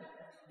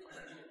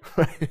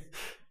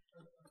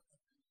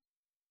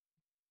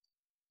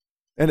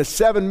 And a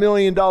 $7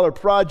 million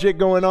project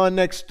going on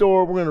next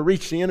door. We're going to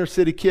reach the inner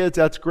city kids.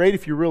 That's great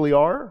if you really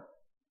are.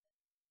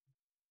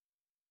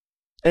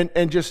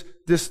 And just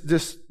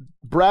this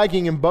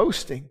bragging and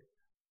boasting.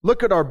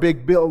 Look at our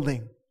big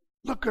building.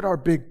 Look at our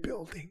big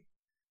building.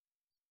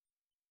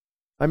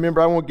 I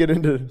remember, I won't get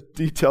into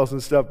details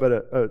and stuff,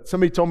 but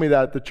somebody told me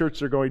that at the church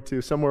they're going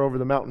to, somewhere over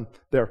the mountain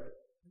there.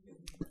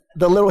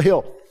 The little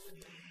hill.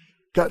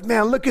 God,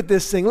 man, look at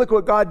this thing. Look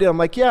what God did. I'm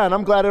like, yeah, and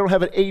I'm glad I don't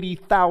have an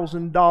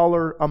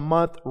 $80,000 a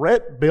month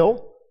rent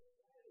bill,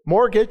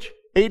 mortgage,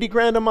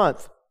 $80,000 a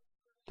month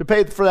to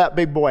pay for that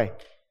big boy.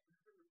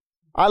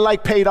 I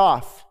like paid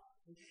off.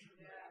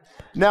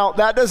 Now,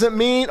 that doesn't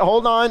mean,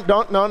 hold on,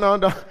 don't.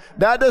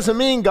 That doesn't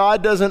mean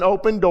God doesn't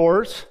open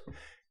doors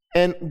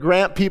and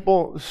grant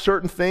people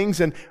certain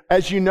things. And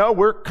as you know,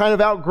 we're kind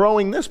of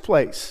outgrowing this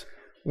place.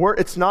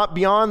 It's not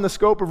beyond the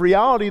scope of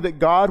reality that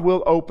God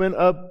will open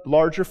a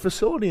larger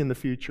facility in the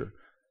future.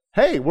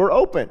 Hey, we're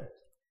open,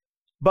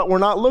 but we're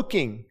not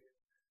looking,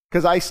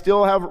 because I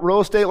still have a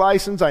real estate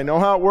license. I know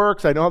how it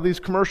works. I know how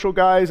these commercial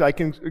guys, I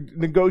can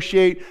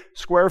negotiate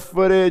square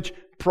footage,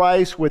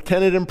 price with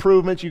tenant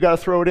improvements. You got to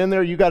throw it in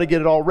there. You got to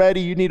get it all ready.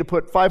 You need to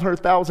put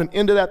 $500,000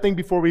 into that thing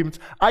before we even,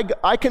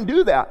 I can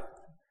do that,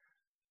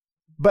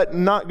 but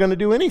not going to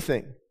do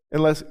anything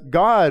unless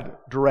God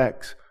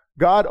directs.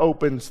 God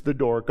opens the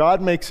door.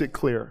 God makes it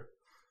clear.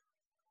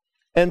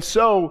 And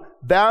so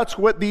that's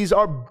what these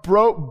are,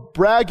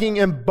 bragging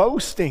and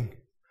boasting.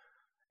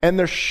 And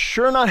they're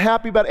sure not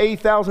happy about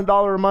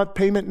 $80,000 a month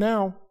payment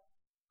now.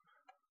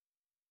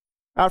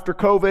 After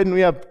COVID, and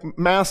we have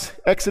mass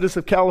exodus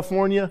of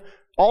California,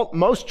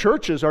 most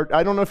churches are,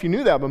 I don't know if you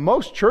knew that, but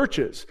most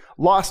churches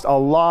lost a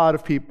lot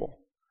of people.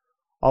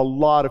 A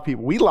lot of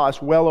people. We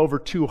lost well over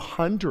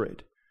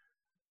 200.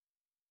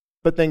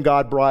 But then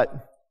God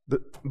brought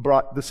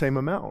the same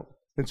amount.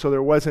 And so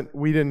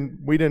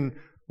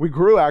we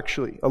grew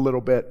actually a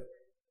little bit.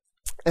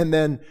 And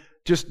then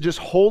just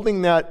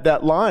holding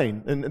that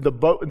line, and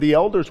the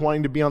elders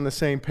wanting to be on the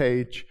same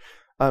page.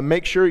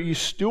 Make sure you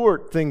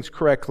steward things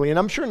correctly. And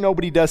I'm sure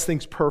nobody does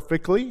things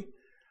perfectly.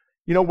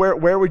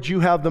 Where would you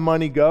have the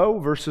money go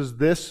versus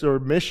this, or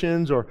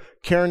missions, or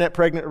CareNet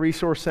Pregnant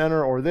Resource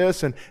Center, or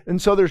this?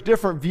 And so there's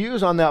different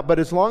views on that. But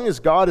as long as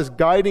God is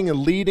guiding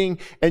and leading,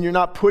 and you're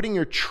not putting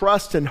your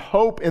trust and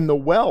hope in the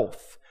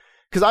wealth,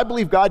 because I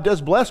believe God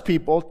does bless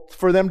people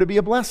for them to be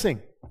a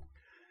blessing.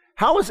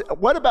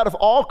 What about if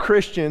all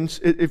Christians,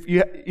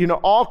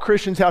 all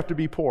Christians have to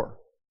be poor?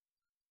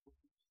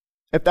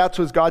 If that's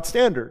what's God's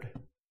standard.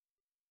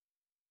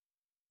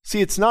 See,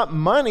 it's not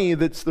money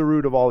that's the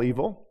root of all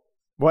evil.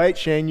 Wait,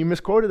 Shane, you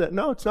misquoted that.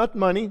 No, it's not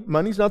money.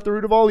 Money's not the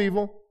root of all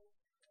evil.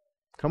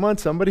 Come on,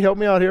 somebody help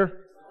me out here.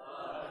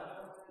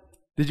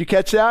 Did you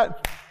catch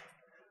that?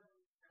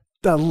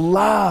 The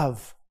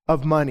love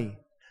of money.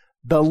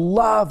 The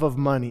love of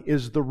money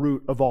is the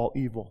root of all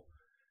evil.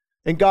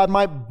 And God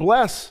might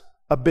bless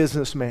a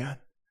businessman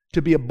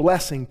to be a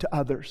blessing to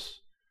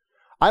others.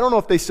 I don't know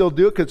if they still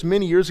do it, because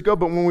many years ago,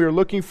 but when we were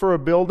looking for a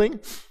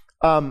building,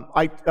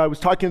 I was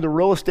talking to the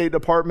real estate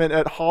department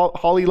at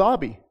Hobby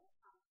Lobby.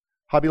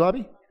 Hobby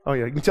Lobby? Oh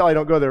yeah, you can tell I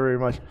don't go there very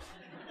much.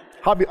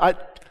 I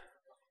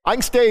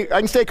can stay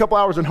a couple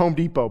hours in Home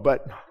Depot,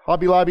 but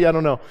Hobby Lobby, I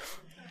don't know.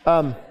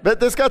 But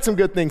this got some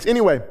good things.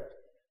 Anyway,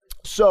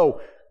 so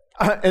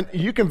and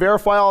you can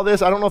verify all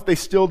this. I don't know if they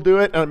still do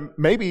it,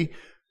 maybe,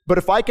 but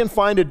if I can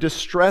find a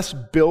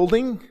distressed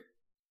building,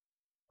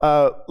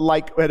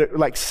 like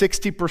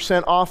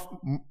 60% off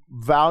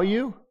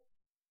value,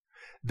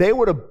 they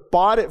would have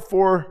bought it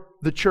for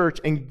the church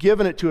and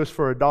given it to us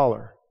for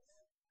 $1.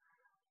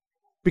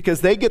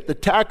 Because they get the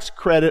tax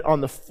credit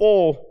on the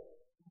full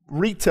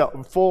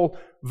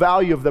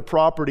value of the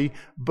property,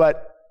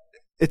 but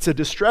it's a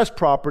distressed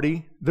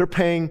property. They're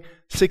paying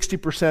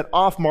 60%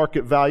 off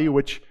market value,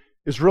 which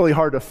is really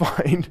hard to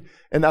find,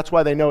 and that's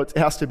why they know it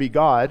has to be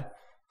God.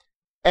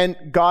 And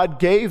God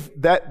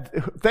gave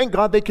that. Thank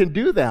God they can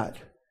do that.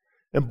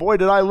 And boy,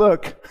 did I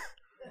look.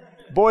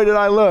 Boy, did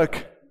I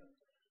look.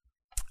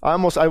 I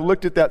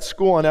looked at that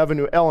school on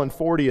Avenue L and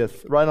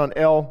 40th, right on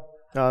L,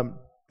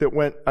 that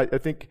went, I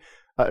think,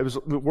 it was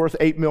worth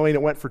 $8 million.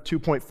 It went for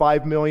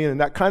 $2.5 million,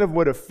 and that kind of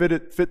would have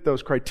fit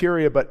those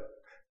criteria, but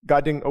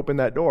God didn't open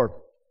that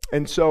door.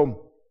 And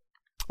so,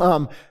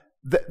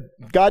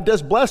 God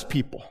does bless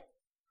people.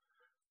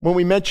 When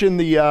we mentioned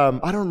the,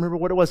 I don't remember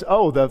what it was.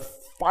 Oh, the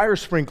fire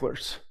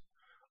sprinklers.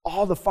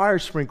 All the fire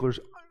sprinklers.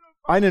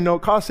 I didn't know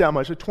it cost that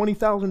much.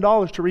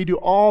 $20,000 to redo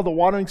all the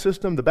watering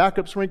system, the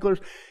backup sprinklers,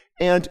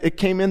 and it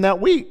came in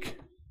that week.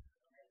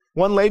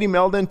 One lady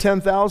mailed in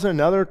 $10,000,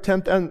 another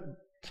 $10,000.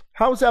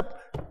 How is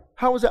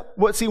that?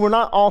 Well, see, we're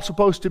not all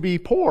supposed to be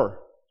poor.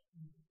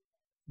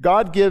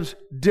 God gives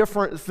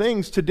different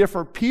things to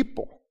different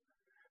people.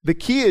 The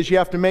key is you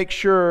have to make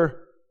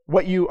sure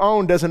what you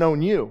own doesn't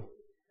own you.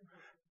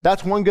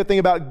 That's one good thing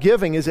about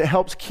giving, is it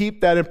helps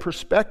keep that in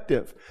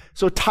perspective.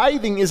 So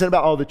tithing isn't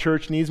about, the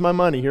church needs my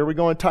money, here we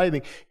go in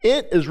tithing.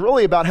 It is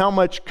really about how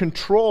much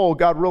control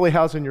God really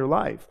has in your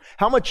life.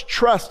 How much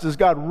trust does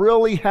God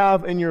really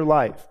have in your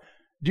life?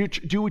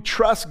 Do we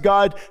trust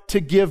God to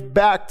give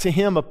back to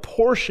Him a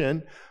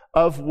portion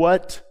of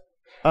what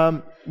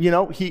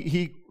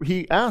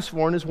He asked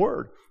for in His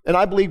Word? And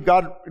I believe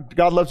God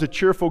loves a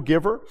cheerful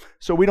giver,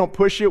 so we don't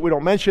push it, we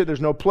don't mention it,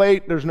 there's no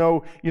plate, there's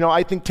no,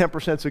 I think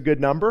 10% is a good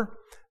number.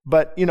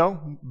 But,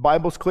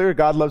 Bible's clear,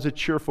 God loves a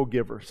cheerful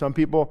giver. Some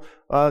people,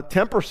 10%,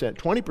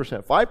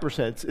 20%,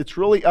 5%. It's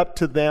really up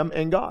to them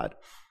and God.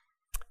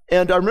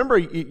 And I remember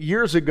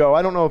years ago,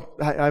 I don't know,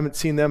 I haven't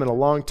seen them in a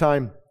long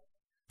time,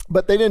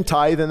 but they didn't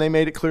tithe, and they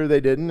made it clear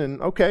they didn't.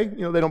 And okay,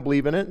 they don't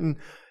believe in it.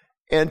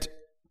 And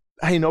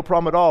hey, no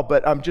problem at all.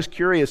 But I'm just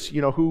curious,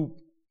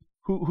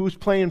 who's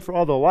paying for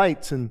all the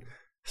lights and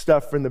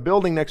stuff in the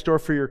building next door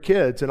for your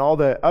kids and all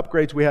the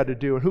upgrades we had to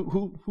do? And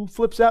who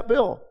flips that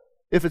bill?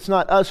 If it's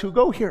not us who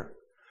go here.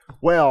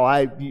 Well,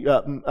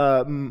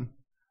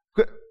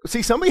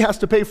 see, somebody has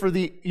to pay for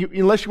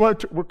unless you want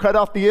to, we're cut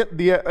off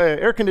the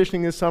air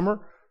conditioning this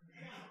summer.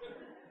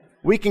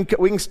 We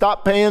can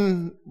stop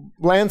paying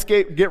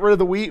landscape, get rid of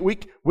the weed.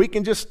 We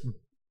can just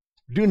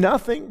do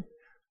nothing.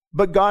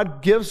 But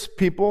God gives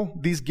people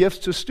these gifts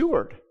to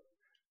steward.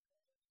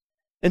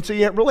 And so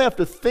you really have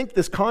to think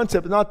this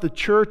concept, not the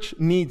church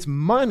needs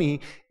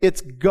money,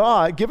 it's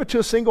God. Give it to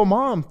a single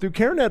mom through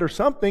CareNet or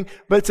something,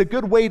 but it's a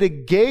good way to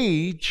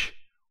gauge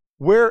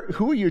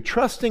who are you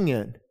trusting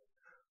in?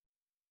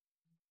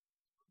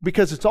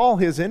 Because it's all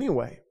His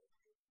anyway.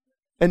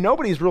 And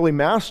nobody's really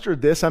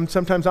mastered this.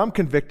 Sometimes I'm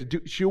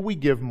convicted. Should we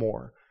give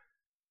more?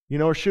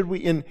 Or should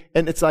we? And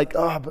it's like,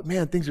 but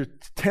man, things are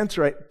tense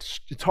right.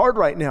 It's hard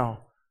right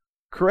now.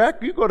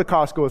 Correct? You go to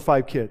Costco with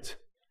 5 kids.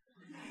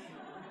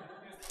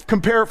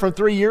 Compare it from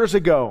 3 years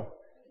ago.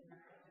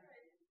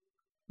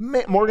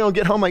 Man, Morgan will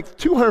get home like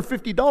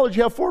 $250.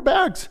 You have 4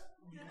 bags.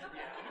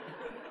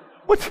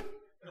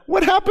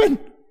 What happened?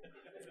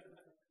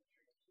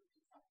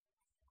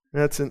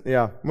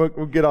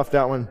 We'll get off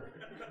that one.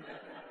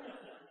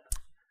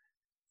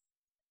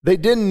 They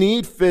didn't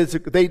need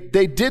physical. They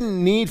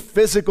didn't need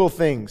physical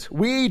things.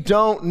 We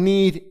don't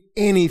need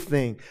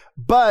anything,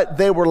 but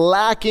they were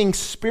lacking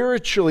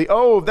spiritually.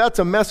 Oh, that's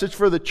a message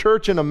for the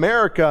church in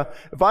America,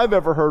 if I've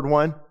ever heard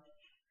one.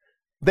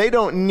 They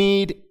don't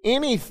need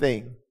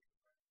anything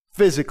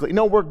physically.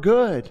 No, we're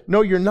good.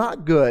 No, you're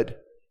not good.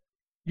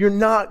 You're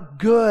not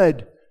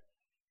good.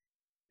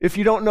 If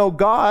you don't know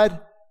God,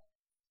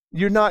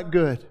 you're not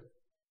good.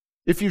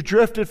 If you've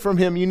drifted from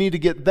Him, you need to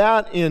get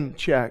that in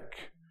check.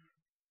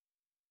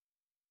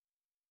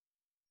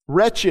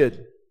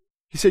 Wretched.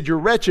 He said, you're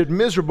wretched,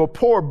 miserable,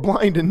 poor,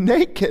 blind, and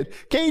naked.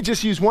 Can't you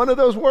just use one of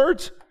those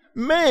words?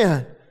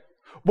 Man.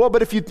 Well,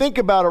 but if you think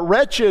about it,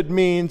 wretched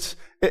means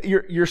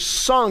you're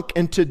sunk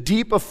into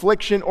deep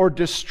affliction or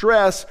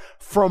distress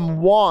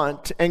from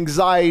want,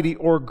 anxiety,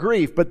 or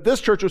grief. But this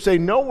church would say,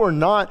 no, we're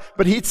not.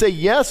 But he'd say,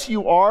 yes,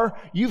 you are.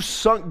 You've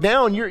sunk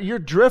down. You're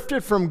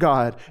drifted from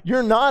God.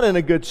 You're not in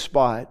a good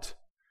spot.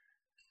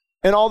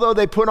 And although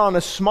they put on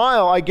a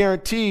smile, I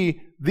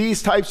guarantee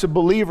these types of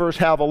believers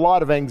have a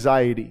lot of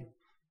anxiety.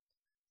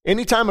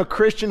 Anytime a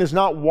Christian is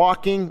not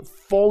walking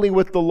fully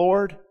with the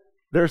Lord,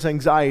 there's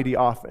anxiety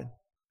often.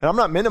 And I'm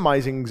not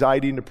minimizing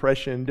anxiety and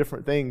depression and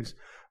different things,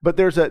 but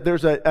there's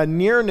a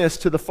nearness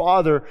to the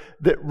Father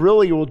that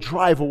really will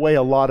drive away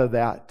a lot of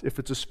that if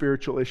it's a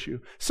spiritual issue.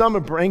 Some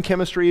have brain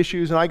chemistry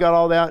issues, and I got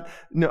all that.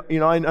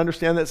 I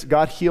understand that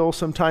God heals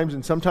sometimes,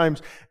 and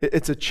sometimes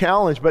it's a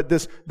challenge, but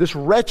this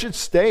wretched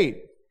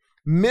state,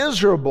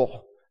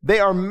 miserable. They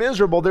are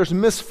miserable. There's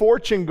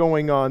misfortune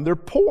going on. They're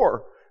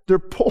poor. They're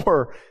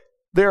poor.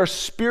 They are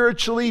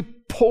spiritually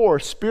poor,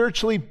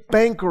 spiritually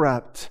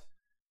bankrupt.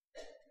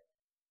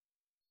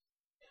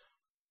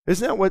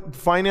 Isn't that what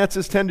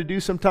finances tend to do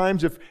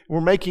sometimes? If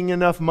we're making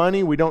enough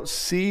money, we don't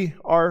see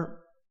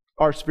our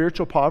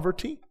spiritual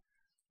poverty.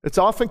 It's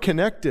often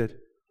connected.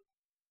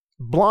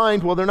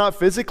 Blind, well, they're not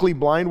physically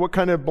blind. What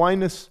kind of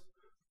blindness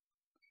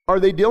are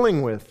they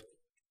dealing with?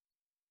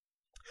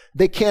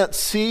 They can't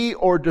see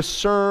or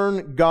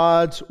discern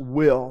God's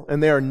will,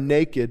 and they are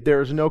naked.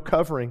 There is no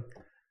covering,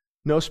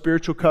 no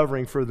spiritual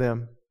covering for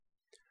them.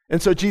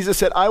 And so Jesus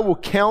said, I will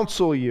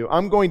counsel you.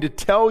 I'm going to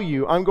tell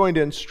you, I'm going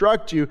to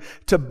instruct you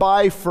to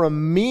buy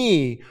from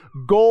me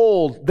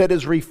gold that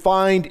is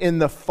refined in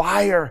the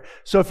fire.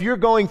 So if you're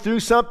going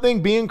through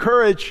something, be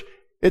encouraged.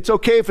 It's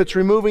okay if it's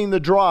removing the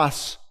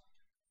dross.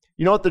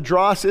 You know what the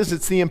dross is?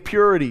 It's the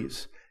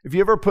impurities. If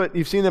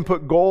you've seen them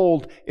put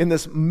gold in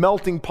this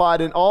melting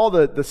pot and all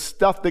the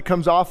stuff that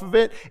comes off of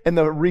it and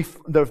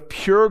the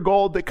pure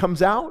gold that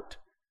comes out,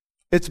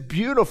 it's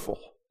beautiful.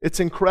 It's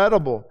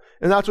incredible.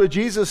 And that's what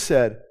Jesus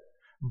said.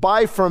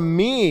 Buy from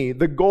me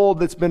the gold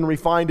that's been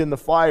refined in the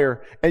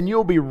fire, and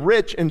you'll be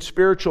rich in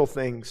spiritual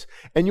things.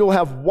 And you'll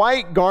have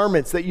white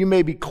garments that you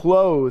may be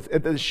clothed,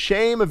 and the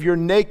shame of your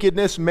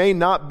nakedness may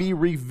not be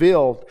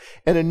revealed.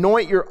 And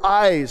anoint your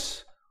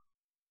eyes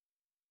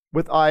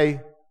with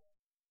eye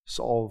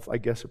salve, I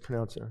guess it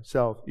pronounced there.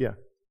 Salve, yeah.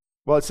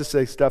 Well, let's just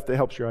say stuff that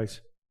helps your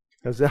eyes.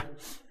 How's that?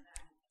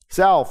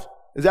 Salve.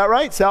 Is that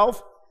right?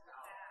 Salve?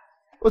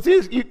 What's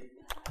this?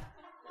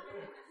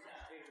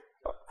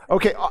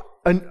 Okay,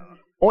 an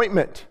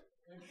ointment.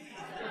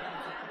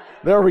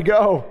 There we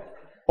go.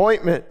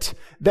 Ointment.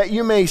 That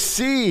you may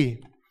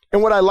see.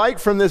 And what I like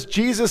from this,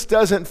 Jesus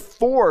doesn't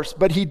force,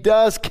 but He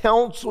does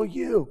counsel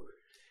you.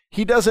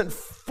 He doesn't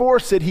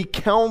force it. He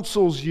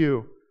counsels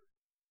you.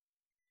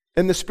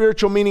 And the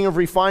spiritual meaning of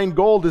refined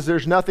gold is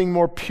there's nothing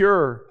more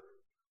pure.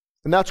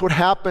 And that's what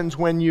happens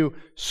when you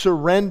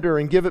surrender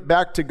and give it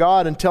back to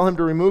God and tell Him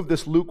to remove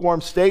this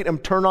lukewarm state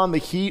and turn on the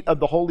heat of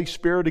the Holy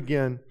Spirit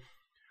again.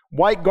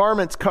 White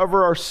garments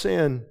cover our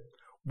sin.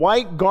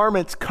 White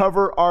garments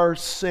cover our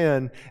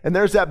sin. And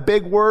there's that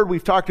big word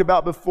we've talked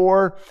about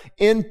before,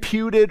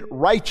 imputed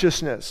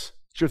righteousness.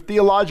 It's your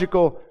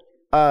theological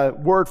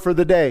word for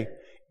the day.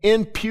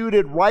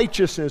 Imputed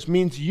righteousness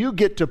means you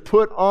get to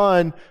put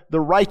on the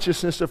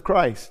righteousness of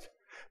Christ.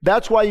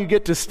 That's why you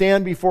get to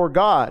stand before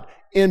God.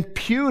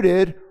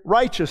 Imputed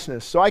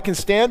righteousness. So I can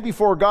stand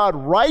before God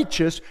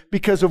righteous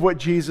because of what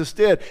Jesus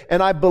did.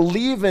 And I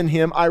believe in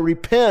Him, I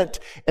repent,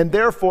 and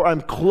therefore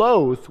I'm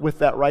clothed with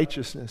that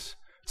righteousness.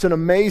 It's an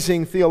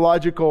amazing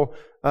theological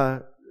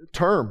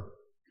term.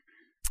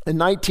 In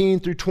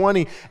 19 through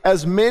 20,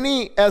 as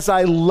many as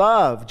I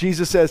love,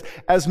 Jesus says,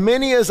 as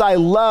many as I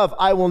love,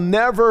 I will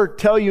never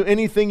tell you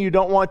anything you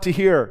don't want to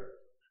hear.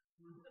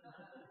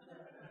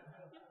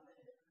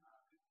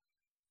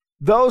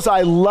 Those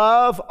I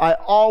love, I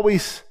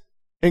always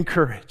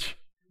encourage.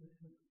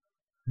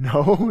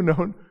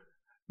 No.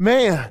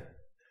 Man,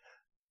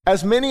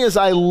 as many as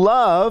I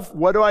love,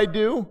 what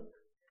do?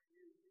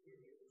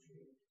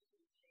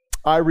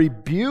 I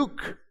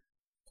rebuke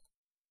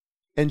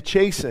and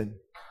chasten.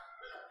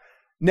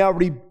 Now,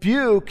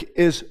 rebuke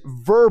is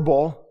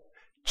verbal.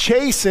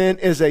 Chasten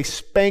is a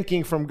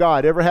spanking from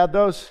God. Ever had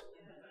those?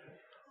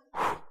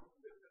 Whew.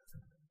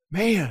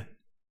 Man.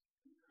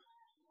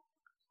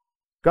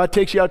 God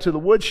takes you out to the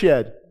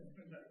woodshed.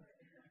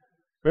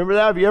 Remember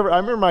that? I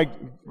remember my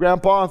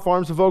grandpa on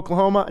Farms of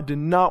Oklahoma. I did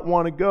not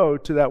want to go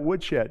to that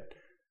woodshed.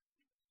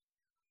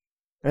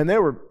 And they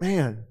were,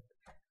 man,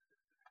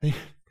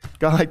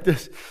 God like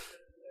this.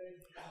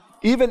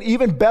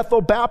 Even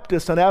Bethel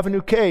Baptist on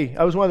Avenue K,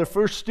 I was one of the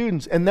first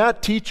students, and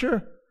that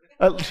teacher,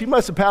 she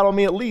must have paddled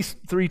me at least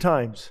 3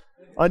 times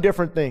on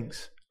different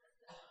things.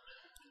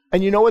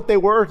 And you know what they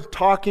were?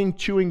 Talking,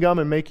 chewing gum,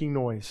 and making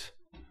noise.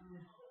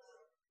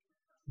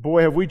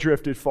 Boy, have we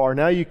drifted far.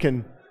 Now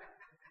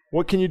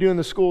what can you do in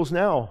the schools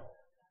now?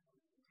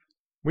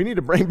 We need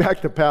to bring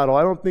back the paddle.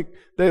 I don't think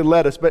they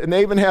let us, and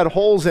they even had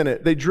holes in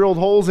it. They drilled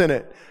holes in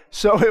it.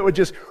 So it would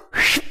just,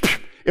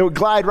 it would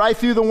glide right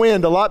through the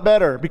wind a lot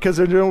better because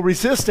there's no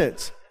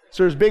resistance.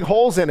 So there's big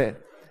holes in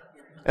it.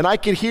 And I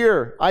could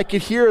hear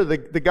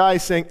the guy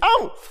saying,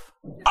 "Ow!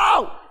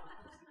 Ow!"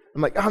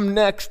 I'm like, I'm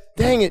next.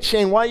 Dang it,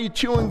 Shane, why are you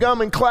chewing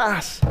gum in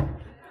class?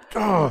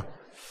 Oh.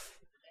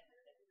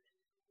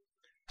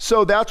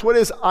 So that's what it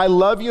is. I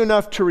love you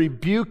enough to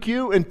rebuke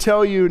you and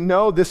tell you,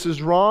 no, this is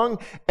wrong.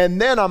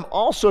 And then I'm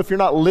also, if you're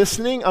not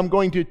listening, I'm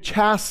going to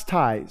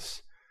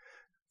chastise.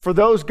 For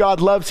those God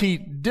loves, He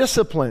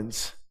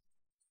disciplines.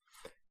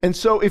 And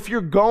so if you're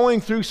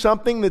going through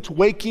something that's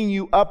waking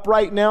you up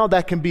right now,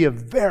 that can be a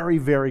very,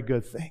 very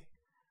good thing.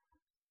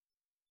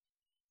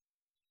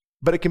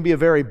 But it can be a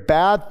very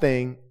bad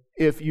thing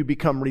if you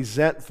become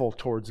resentful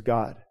towards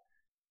God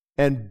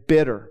and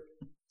bitter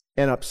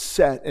and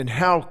upset. And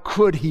how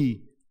could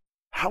He?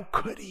 How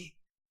could He?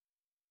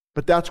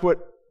 But that's what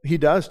He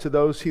does to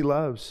those He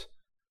loves.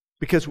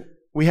 Because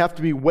we have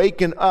to be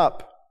waken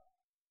up.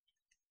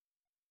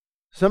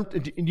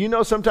 Do you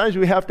know sometimes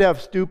we have to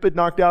have stupid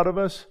knocked out of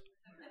us?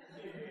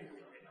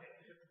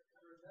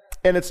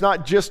 And it's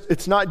not just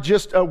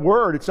a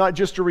word. It's not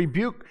just a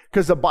rebuke.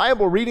 Because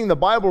reading the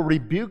Bible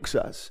rebukes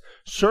us.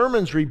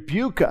 Sermons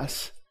rebuke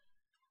us.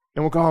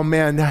 And we'll go, oh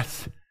man,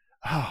 that's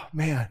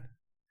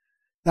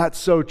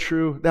so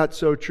true. That's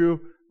so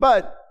true.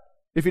 But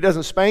if He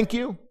doesn't spank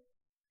you,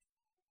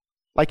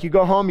 like you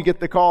go home, you get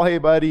the call, hey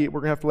buddy,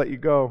 we're going to have to let you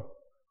go.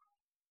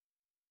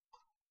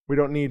 We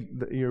don't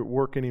need your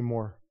work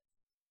anymore.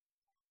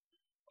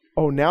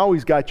 Oh, now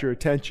He's got your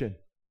attention.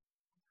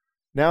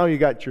 Now you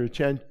got your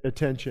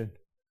attention.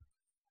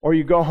 Or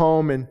you go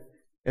home and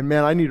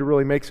man, I need to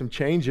really make some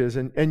changes,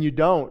 and you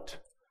don't.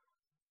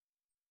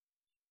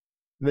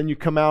 And then you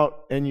come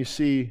out and you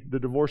see the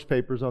divorce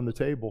papers on the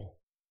table.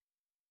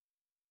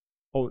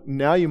 Oh,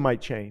 now you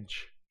might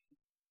change.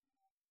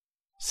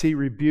 See,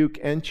 rebuke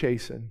and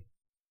chasten.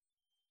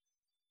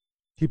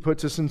 He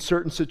puts us in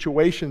certain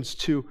situations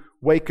to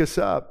wake us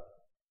up.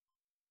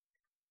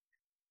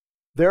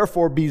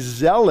 Therefore, be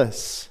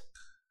zealous.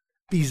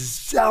 Be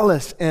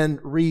zealous and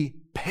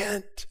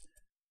repent.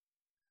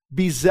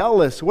 Be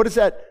zealous. What is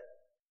that?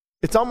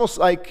 It's almost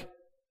like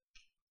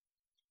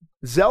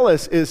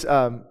zealous is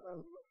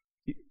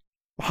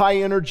high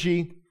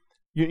energy.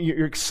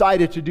 You're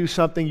excited to do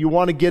something. You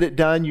want to get it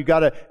done.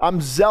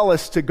 I'm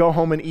zealous to go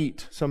home and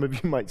eat. Some of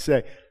you might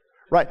say,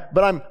 right?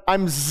 But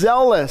I'm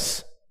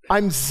zealous.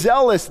 I'm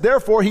zealous.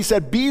 Therefore, He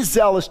said, be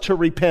zealous to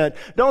repent.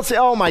 Don't say,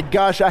 oh my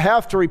gosh, I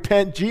have to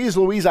repent. Geez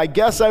Louise, I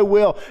guess I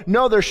will.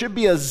 No, there should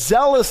be a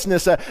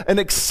zealousness, an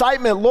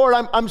excitement. Lord,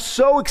 I'm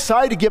so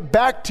excited to get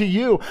back to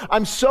You.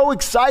 I'm so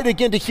excited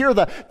again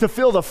to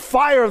feel the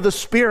fire of the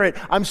Spirit.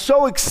 I'm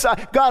so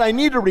excited. God, I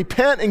need to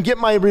repent and get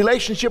my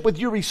relationship with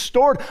You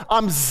restored.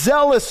 I'm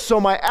zealous, so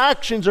my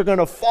actions are going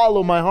to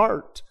follow my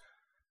heart.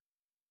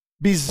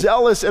 Be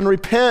zealous and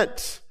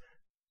repent.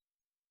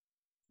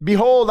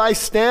 Behold, I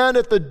stand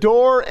at the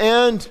door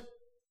and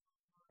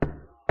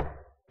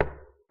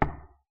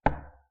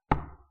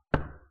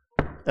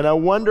I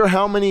wonder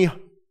how many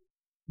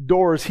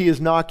doors He is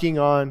knocking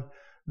on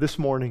this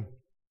morning.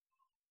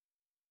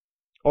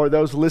 Or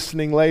those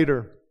listening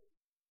later.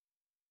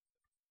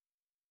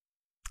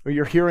 Or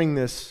you're hearing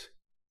this.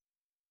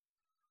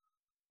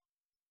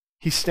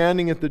 He's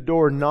standing at the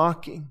door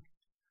knocking.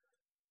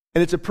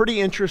 And it's a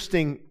pretty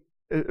interesting,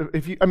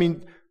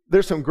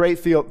 there's some great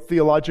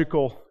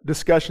theological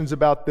discussions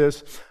about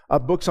this.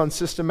 Books on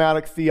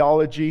systematic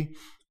theology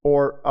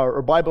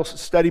or Bible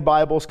study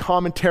Bibles,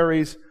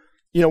 commentaries.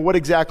 What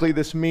exactly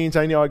this means.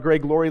 I know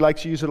Greg Laurie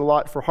likes to use it a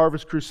lot for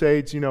Harvest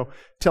Crusades,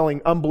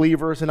 telling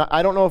unbelievers. And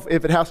I don't know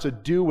if it has to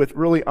do with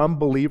really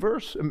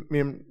unbelievers.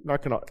 I'm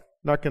not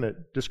going to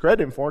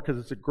discredit him for it because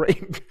it's a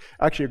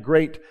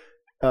great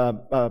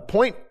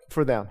point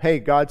for them. Hey,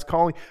 God's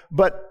calling.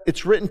 But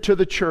it's written to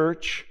the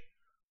church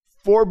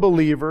for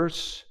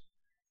believers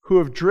who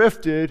have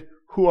drifted,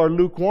 who are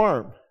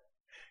lukewarm.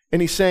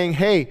 And He's saying,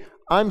 hey,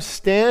 I'm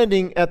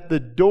standing at the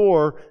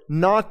door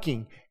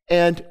knocking.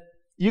 And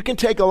you can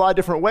take a lot of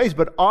different ways,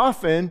 but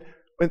often,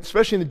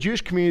 especially in the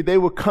Jewish community, they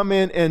will come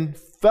in and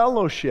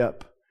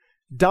fellowship,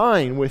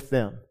 dine with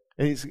them.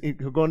 And He's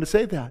going to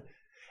say that.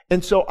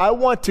 And so I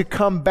want to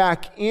come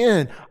back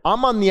in.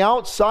 I'm on the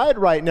outside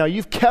right now.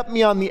 You've kept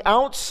me on the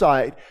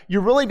outside. You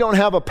really don't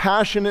have a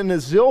passion and a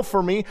zeal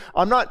for me.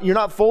 You're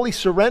not fully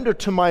surrendered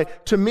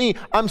to me.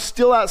 I'm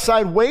still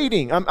outside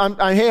waiting.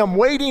 I'm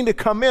waiting to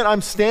come in.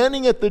 I'm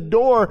standing at the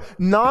door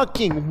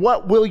knocking.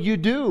 What will you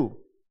do?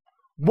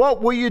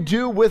 What will you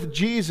do with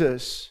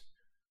Jesus?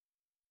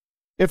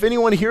 If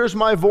anyone hears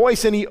my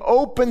voice and he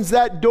opens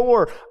that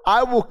door,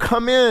 I will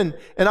come in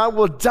and I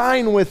will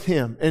dine with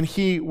him and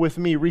he with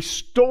me,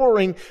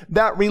 restoring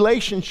that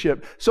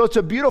relationship. So it's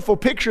a beautiful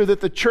picture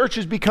that the church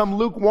has become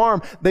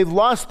lukewarm. They've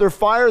lost their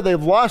fire.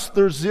 They've lost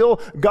their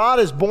zeal. God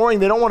is boring.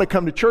 They don't want to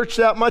come to church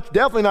that much.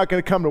 Definitely not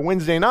going to come to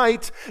Wednesday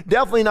nights.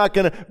 Definitely not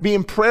going to be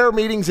in prayer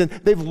meetings, and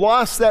they've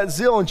lost that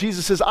zeal. And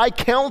Jesus says, I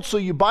counsel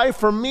you, buy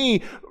from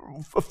me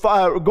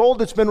gold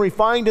that's been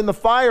refined in the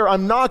fire.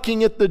 I'm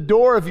knocking at the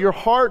door of your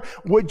heart.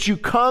 Would you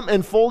come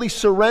and fully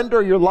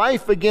surrender your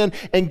life again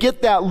and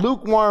get that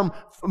lukewarm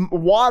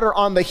water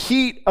on the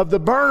heat of the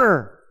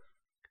burner?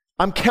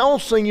 I'm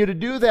counseling you to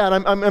do that.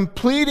 I'm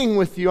pleading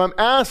with you. I'm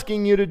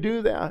asking you to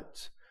do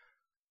that.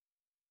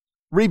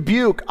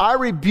 Rebuke. I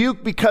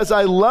rebuke because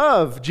I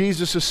love,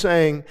 Jesus is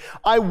saying.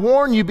 I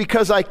warn you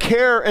because I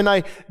care, and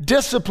I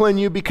discipline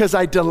you because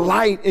I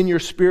delight in your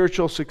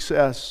spiritual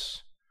success.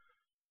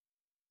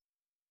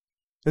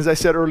 As I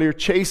said earlier,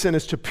 chasten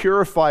is to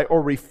purify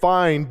or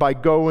refine by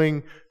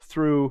going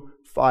through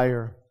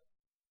fire.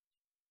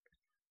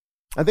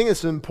 I think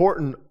it's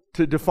important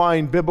to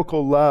define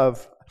biblical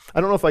love. I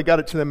don't know if I got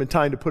it to them in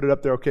time to put it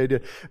up there. Okay, I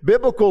did.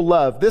 Biblical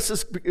love.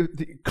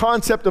 The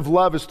concept of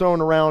love is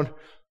thrown around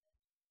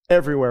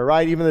everywhere,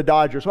 right? Even the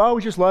Dodgers. Well,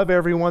 we just love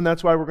everyone.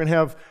 That's why we're going to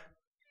have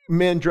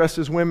men dressed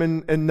as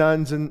women and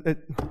nuns.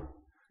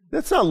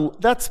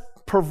 That's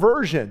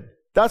perversion.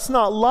 That's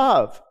not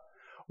love.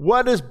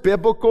 What is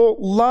biblical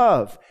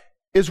love?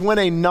 Is when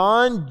a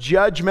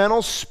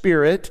non-judgmental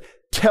spirit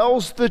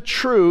tells the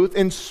truth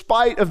in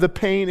spite of the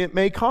pain it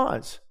may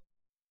cause.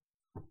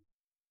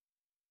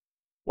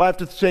 Well, I have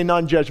to say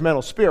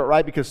non-judgmental spirit,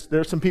 right? Because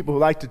there's some people who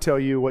like to tell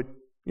you what,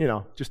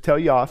 just tell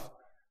you off.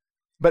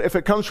 But if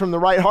it comes from the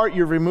right heart,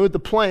 you've removed the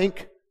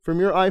plank from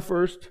your eye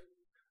first.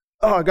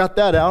 Oh, I got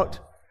that out.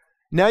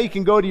 Now you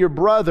can go to your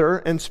brother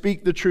and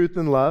speak the truth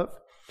in love.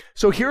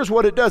 So here's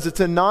what it does. It's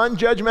a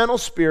non-judgmental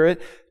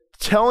spirit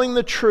telling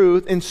the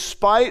truth in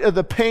spite of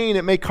the pain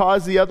it may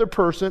cause the other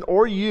person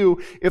or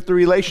you if the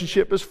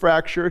relationship is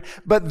fractured.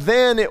 But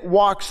then it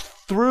walks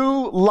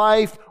through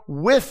life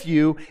with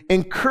you,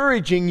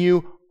 encouraging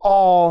you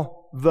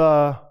all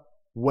the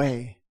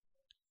way.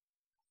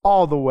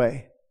 All the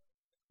way.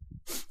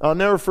 I'll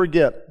never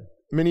forget,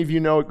 many of you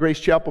know at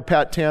Grace Chapel,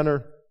 Pat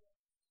Tanner,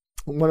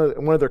 one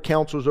of their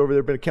counselors over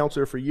there, been a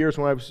counselor for years.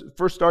 When I was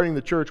first starting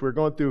the church, we were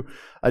going through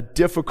a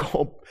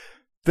difficult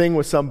thing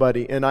with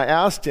somebody. And I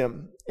asked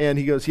him, and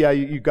he goes, yeah,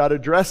 you got to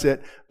address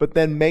it, but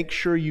then make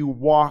sure you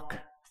walk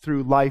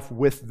through life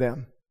with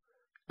them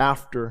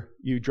after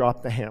you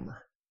drop the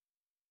hammer.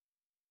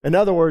 In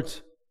other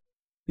words,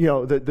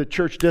 the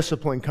church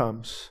discipline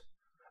comes.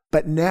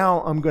 But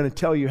now I'm going to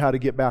tell you how to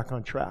get back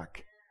on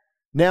track.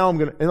 Now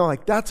and I'm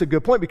like, that's a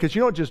good point, because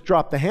you don't just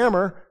drop the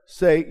hammer,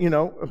 say,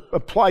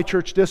 apply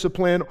church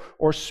discipline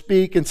or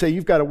speak and say,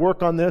 you've got to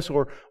work on this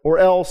or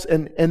else,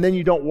 and then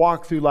you don't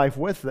walk through life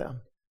with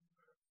them.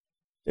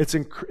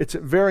 It's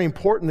very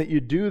important that you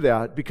do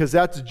that, because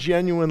that's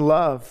genuine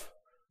love.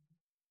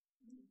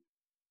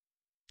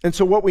 And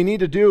so what we need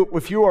to do,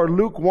 if you are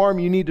lukewarm,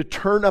 you need to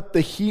turn up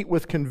the heat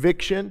with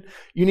conviction.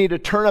 You need to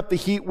turn up the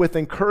heat with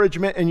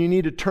encouragement, and you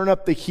need to turn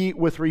up the heat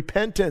with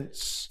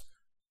repentance.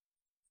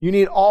 You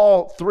need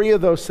all three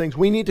of those things.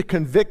 We need to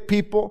convict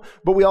people,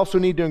 but we also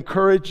need to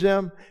encourage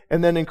them,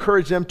 and then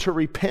encourage them to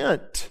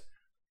repent.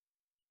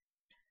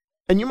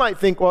 And you might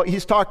think, well,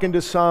 he's talking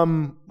to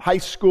some high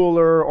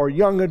schooler or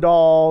young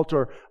adult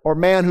or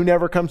man who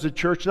never comes to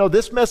church. No,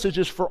 this message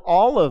is for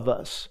all of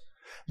us.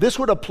 This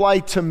would apply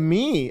to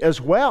me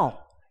as well.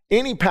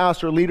 Any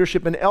pastor,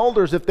 leadership, and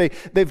elders, if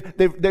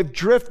they've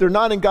drifted, they're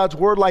not in God's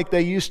Word like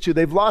they used to.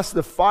 They've lost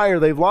the fire.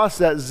 They've lost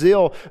that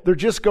zeal. They're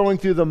just going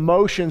through the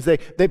motions.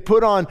 They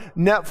put on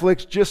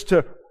Netflix just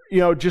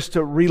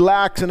to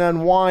relax and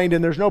unwind,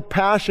 and there's no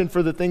passion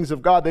for the things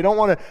of God. They don't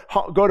want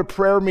to go to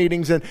prayer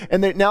meetings, and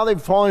now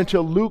they've fallen into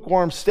a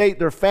lukewarm state.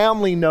 Their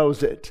family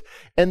knows it,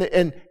 and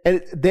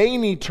they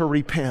need to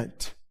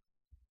repent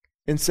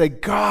and say,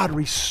 God,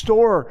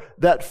 restore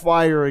that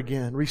fire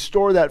again.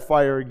 Restore that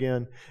fire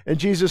again. And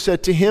Jesus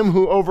said, to him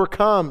who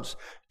overcomes,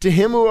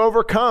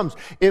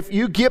 if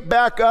you get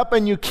back up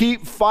and you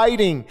keep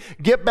fighting,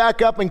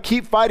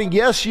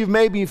 yes, you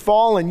may be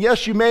fallen.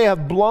 Yes, you may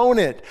have blown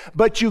it,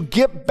 but you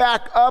get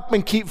back up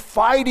and keep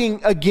fighting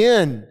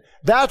again.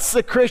 That's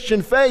the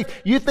Christian faith.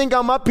 You think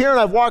I'm up here and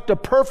I've walked a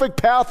perfect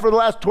path for the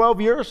last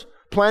 12 years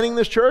planning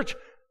this church?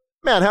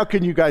 Man, how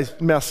can you guys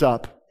mess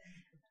up?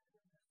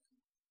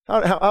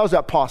 How is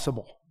that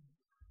possible?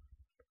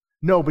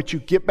 No, but you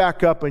get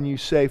back up and you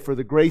say, for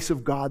the grace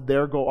of God,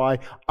 there go I.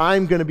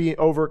 I'm going to be an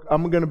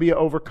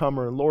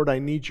overcomer, and Lord, I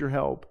need your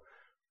help.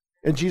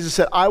 And Jesus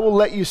said, I will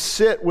let you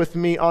sit with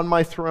me on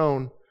my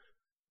throne.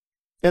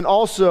 And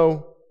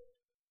also,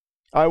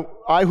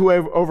 I who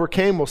have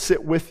overcame will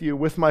sit with you,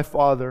 with my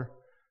Father.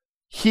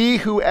 He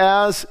who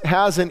has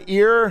an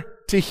ear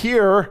to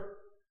hear,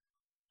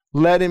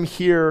 let him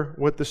hear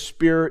what the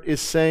Spirit is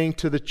saying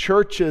to the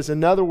churches.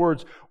 In other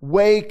words,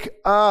 wake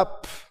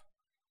up.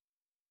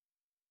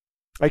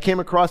 I came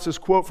across this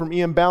quote from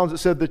Ian Bounds that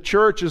said, the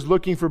church is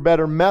looking for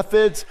better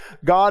methods.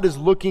 God is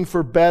looking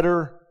for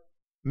better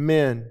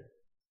men.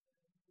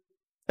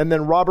 And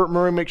then Robert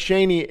Murray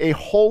McShaney, a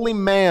holy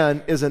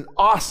man is an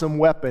awesome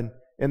weapon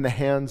in the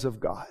hands of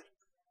God.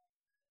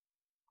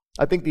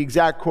 I think the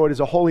exact quote is,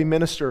 a holy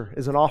minister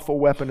is an awful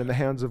weapon in the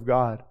hands of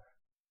God.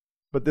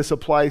 But this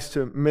applies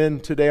to men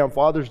today on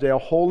Father's Day. A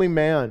holy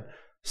man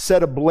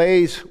set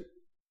ablaze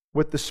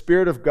with the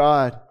Spirit of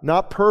God,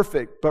 not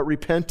perfect, but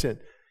repentant.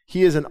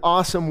 He is an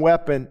awesome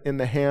weapon in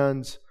the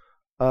hands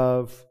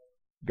of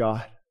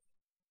God.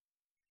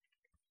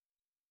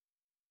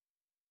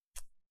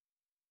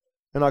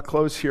 And I'll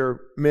close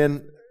here.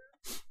 Men,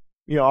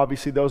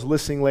 obviously those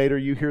listening later,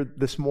 you hear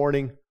this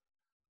morning.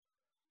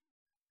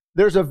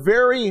 There's a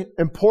very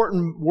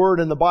important word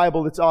in the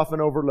Bible that's often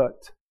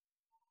overlooked.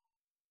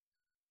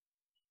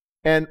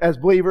 And as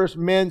believers,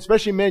 men,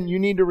 especially men, you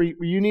need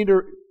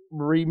to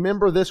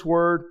remember this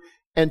word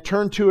and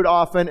turn to it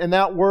often. And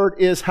that word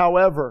is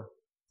however.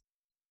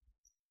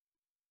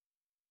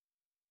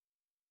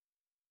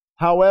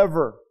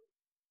 However.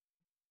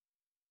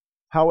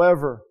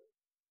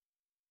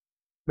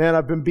 Man,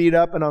 I've been beat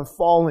up and I'm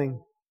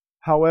falling.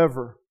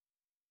 However,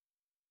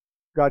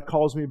 God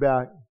calls me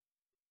back.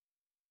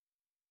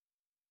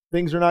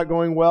 Things are not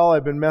going well.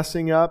 I've been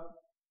messing up.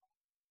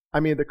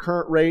 The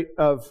current rate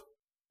of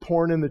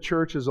porn in the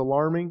church is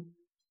alarming.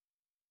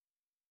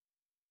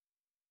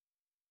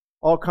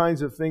 All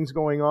kinds of things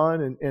going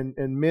on,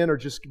 and men are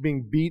just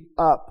being beat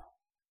up.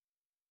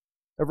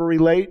 Ever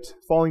relate?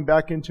 Falling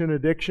back into an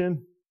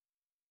addiction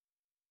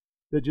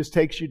that just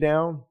takes you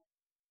down?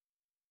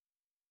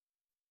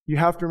 You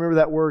have to remember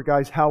that word,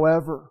 guys.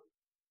 However,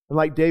 and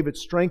like David,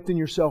 strengthen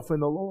yourself in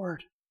the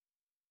Lord.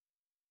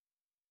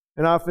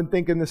 And I often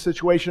think in the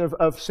situation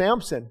of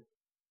Samson.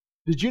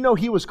 Did you know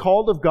he was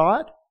called of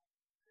God?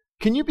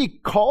 Can you be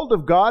called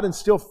of God and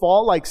still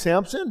fall like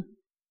Samson?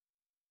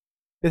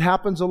 It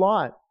happens a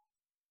lot.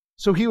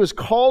 So he was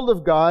called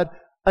of God,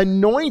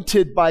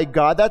 anointed by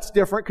God. That's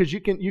different because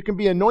you can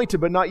be anointed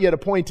but not yet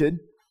appointed,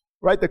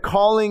 right? The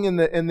calling and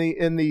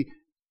the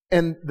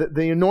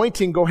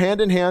anointing go hand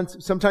in hand.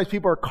 Sometimes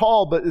people are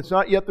called, but it's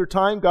not yet their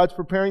time. God's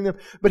preparing them.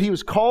 But he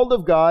was called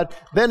of God,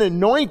 then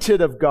anointed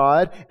of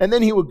God, and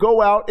then he would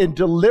go out and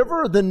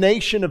deliver the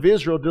nation of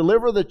Israel,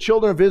 deliver the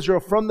children of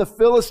Israel from the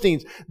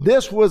Philistines.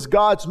 This was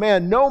God's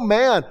man. No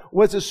man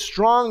was as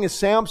strong as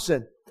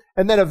Samson.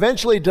 And then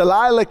eventually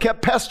Delilah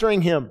kept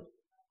pestering him.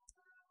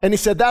 And he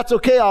said, that's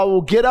okay, I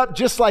will get up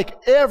just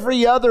like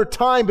every other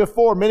time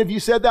before. Many of you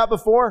said that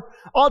before.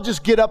 I'll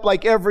just get up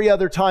like every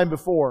other time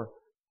before.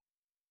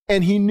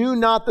 And he knew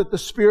not that the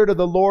Spirit of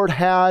the Lord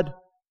had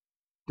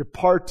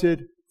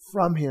departed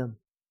from him.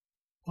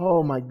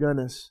 Oh my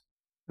goodness.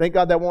 Thank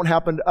God that won't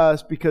happen to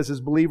us, because as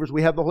believers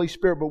we have the Holy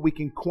Spirit, but we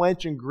can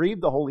quench and grieve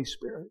the Holy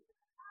Spirit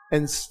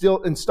and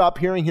stop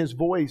hearing His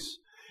voice.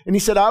 And he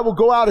said, I will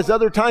go out as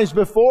other times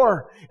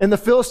before. And the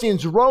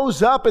Philistines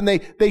rose up and they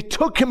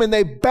took him and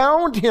they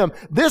bound him.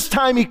 This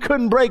time he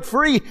couldn't break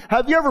free.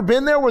 Have you ever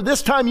been there where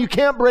this time you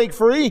can't break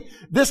free?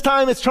 This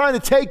time it's trying to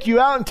take you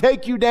out and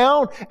take you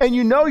down, and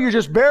you know you're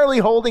just barely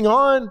holding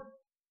on.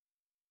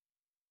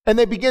 And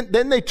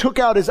then they took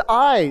out his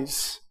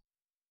eyes.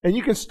 And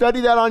you can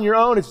study that on your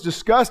own. It's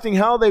disgusting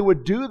how they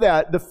would do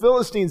that. The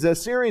Philistines, the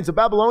Assyrians, the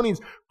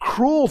Babylonians,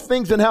 cruel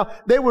things, and how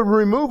they would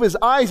remove his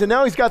eyes. And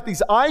now he's got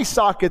these eye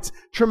sockets,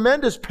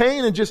 tremendous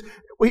pain, and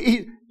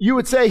you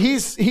would say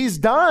he's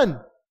done.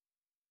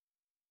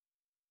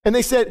 And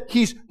they said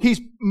he's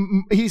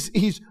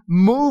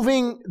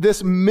moving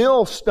this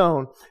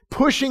millstone,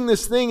 pushing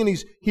this thing, and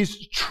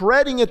he's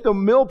treading at the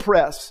mill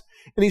press.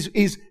 And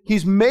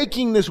he's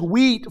making this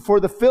wheat for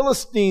the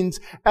Philistines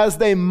as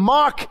they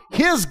mock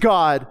his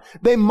God.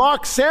 They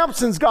mock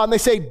Samson's God. And they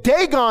say,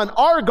 Dagon,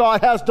 our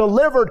God, has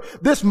delivered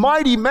this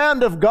mighty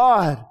man of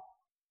God.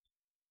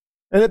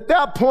 And at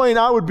that point,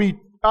 I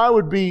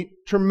would be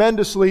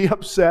tremendously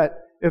upset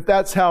if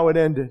that's how it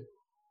ended.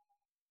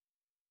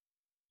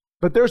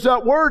 But there's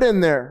that word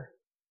in there.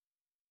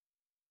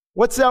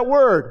 What's that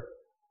word?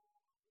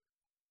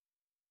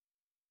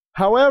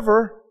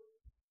 However,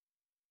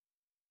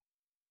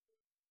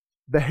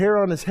 the hair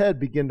on his head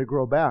began to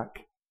grow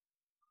back.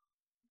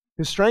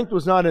 His strength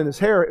was not in his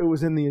hair, it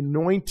was in the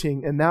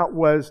anointing, and that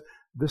was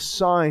the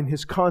sign,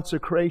 his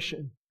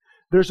consecration.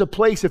 There's a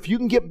place, if you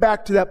can get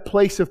back to that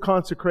place of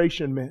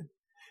consecration, men,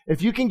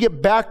 if you can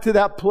get back to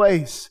that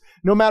place,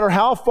 no matter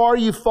how far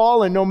you've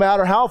fallen, no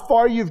matter how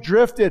far you've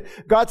drifted,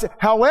 God said,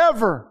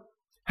 however,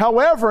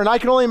 and I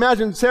can only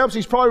imagine Samson,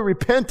 he's probably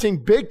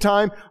repenting big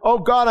time. Oh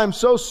God, I'm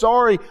so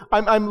sorry.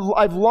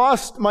 I've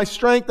lost my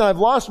strength and I've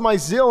lost my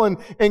zeal,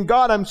 and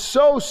God, I'm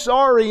so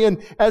sorry.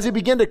 And as he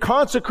began to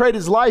consecrate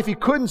his life, he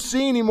couldn't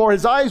see anymore.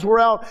 His eyes were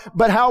out.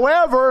 But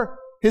however,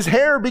 his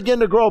hair began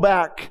to grow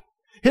back.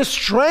 His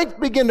strength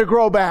began to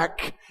grow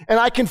back. And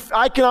I can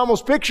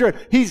almost picture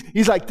it.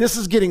 He's like, this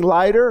is getting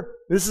lighter.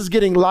 This is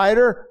getting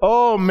lighter.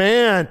 Oh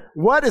man,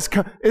 what is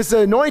the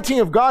anointing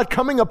of God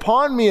coming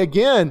upon me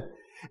again?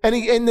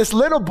 And this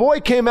little boy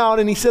came out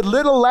and he said,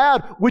 little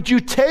lad, would you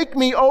take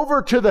me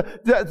over to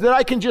that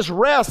I can just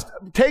rest?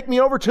 Take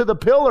me over to the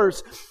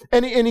pillars.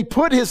 And he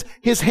put his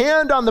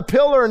hand on the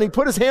pillar and he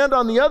put his hand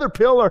on the other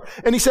pillar.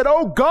 And he said,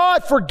 oh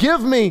God,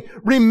 forgive me.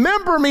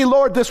 Remember me,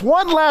 Lord, this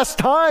one last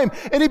time.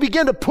 And he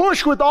began to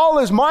push with all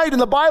his might.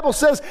 And the Bible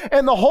says,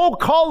 and the whole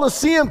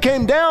Colosseum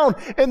came down,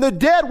 and the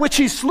dead which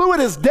he slew at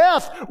his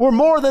death were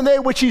more than they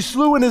which he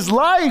slew in his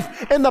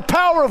life. And the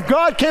power of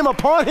God came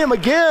upon him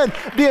again.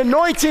 The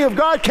anointing of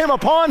God came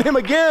upon him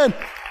again.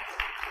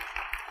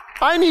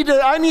 I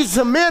need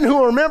some men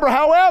who remember,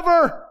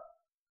 however,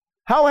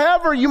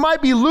 you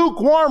might be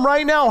lukewarm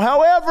right now.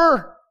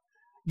 However,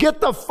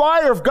 get the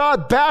fire of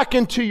God back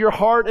into your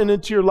heart and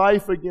into your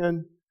life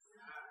again.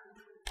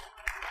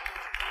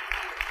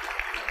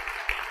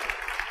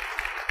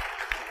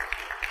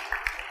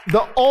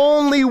 The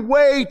only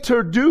way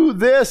to do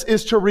this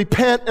is to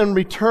repent and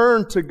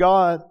return to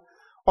God.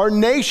 Our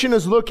nation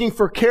is looking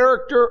for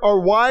character, our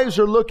wives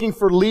are looking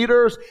for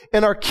leaders,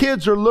 and our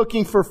kids are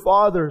looking for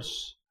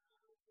fathers.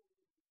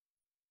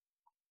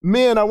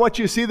 Men, I want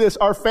you to see this.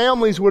 Our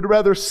families would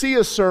rather see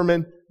a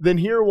sermon than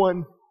hear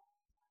one.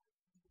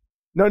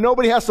 No,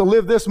 nobody has to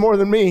live this more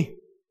than me.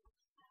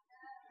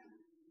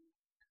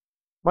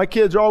 My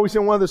kids are always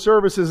in one of the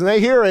services and they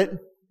hear it.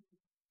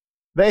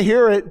 They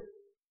hear it.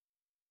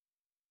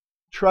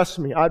 Trust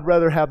me, I'd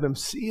rather have them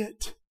see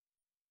it.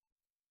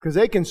 Because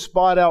they can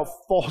spot out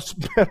false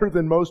better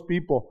than most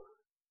people.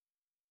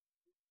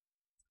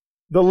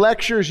 The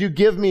lectures you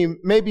give me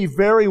may be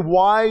very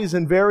wise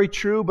and very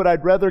true, but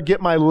I'd rather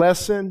get my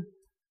lesson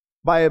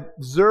by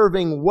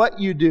observing what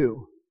you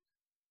do.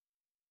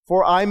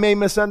 For I may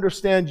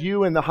misunderstand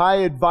you and the high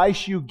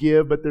advice you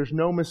give, but there's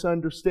no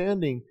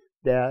misunderstanding,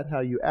 Dad, how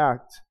you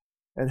act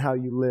and how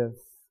you live.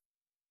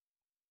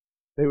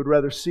 They would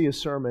rather see a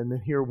sermon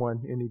than hear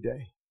one any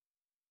day.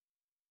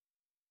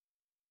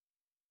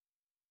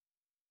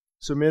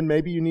 So men,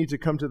 maybe you need to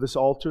come to this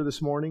altar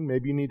this morning.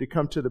 Maybe you need to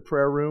come to the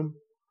prayer room.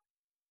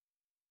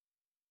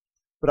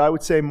 But I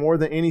would say more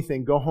than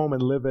anything, go home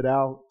and live it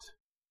out.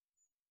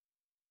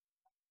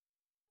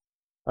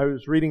 I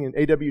was reading an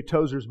A.W.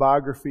 Tozer's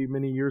biography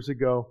many years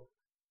ago,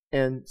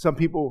 and some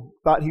people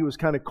thought he was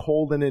kind of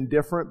cold and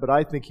indifferent, but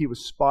I think he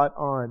was spot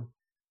on.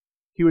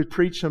 He would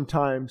preach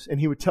sometimes, and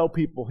he would tell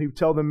people, he would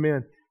tell the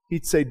men,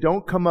 he'd say,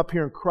 don't come up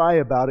here and cry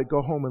about it,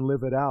 go home and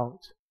live it out.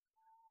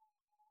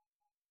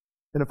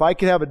 And if I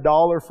could have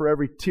 $1 for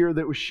every tear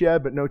that was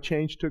shed, but no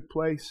change took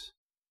place,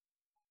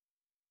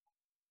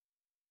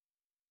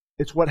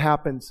 it's what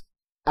happens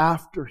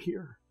after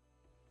here.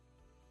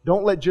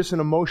 Don't let just an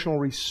emotional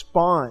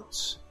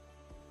response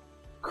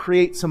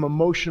create some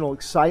emotional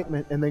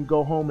excitement and then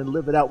go home and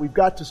live it out. We've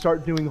got to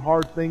start doing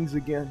hard things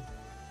again.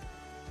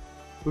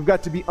 We've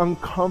got to be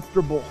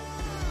uncomfortable.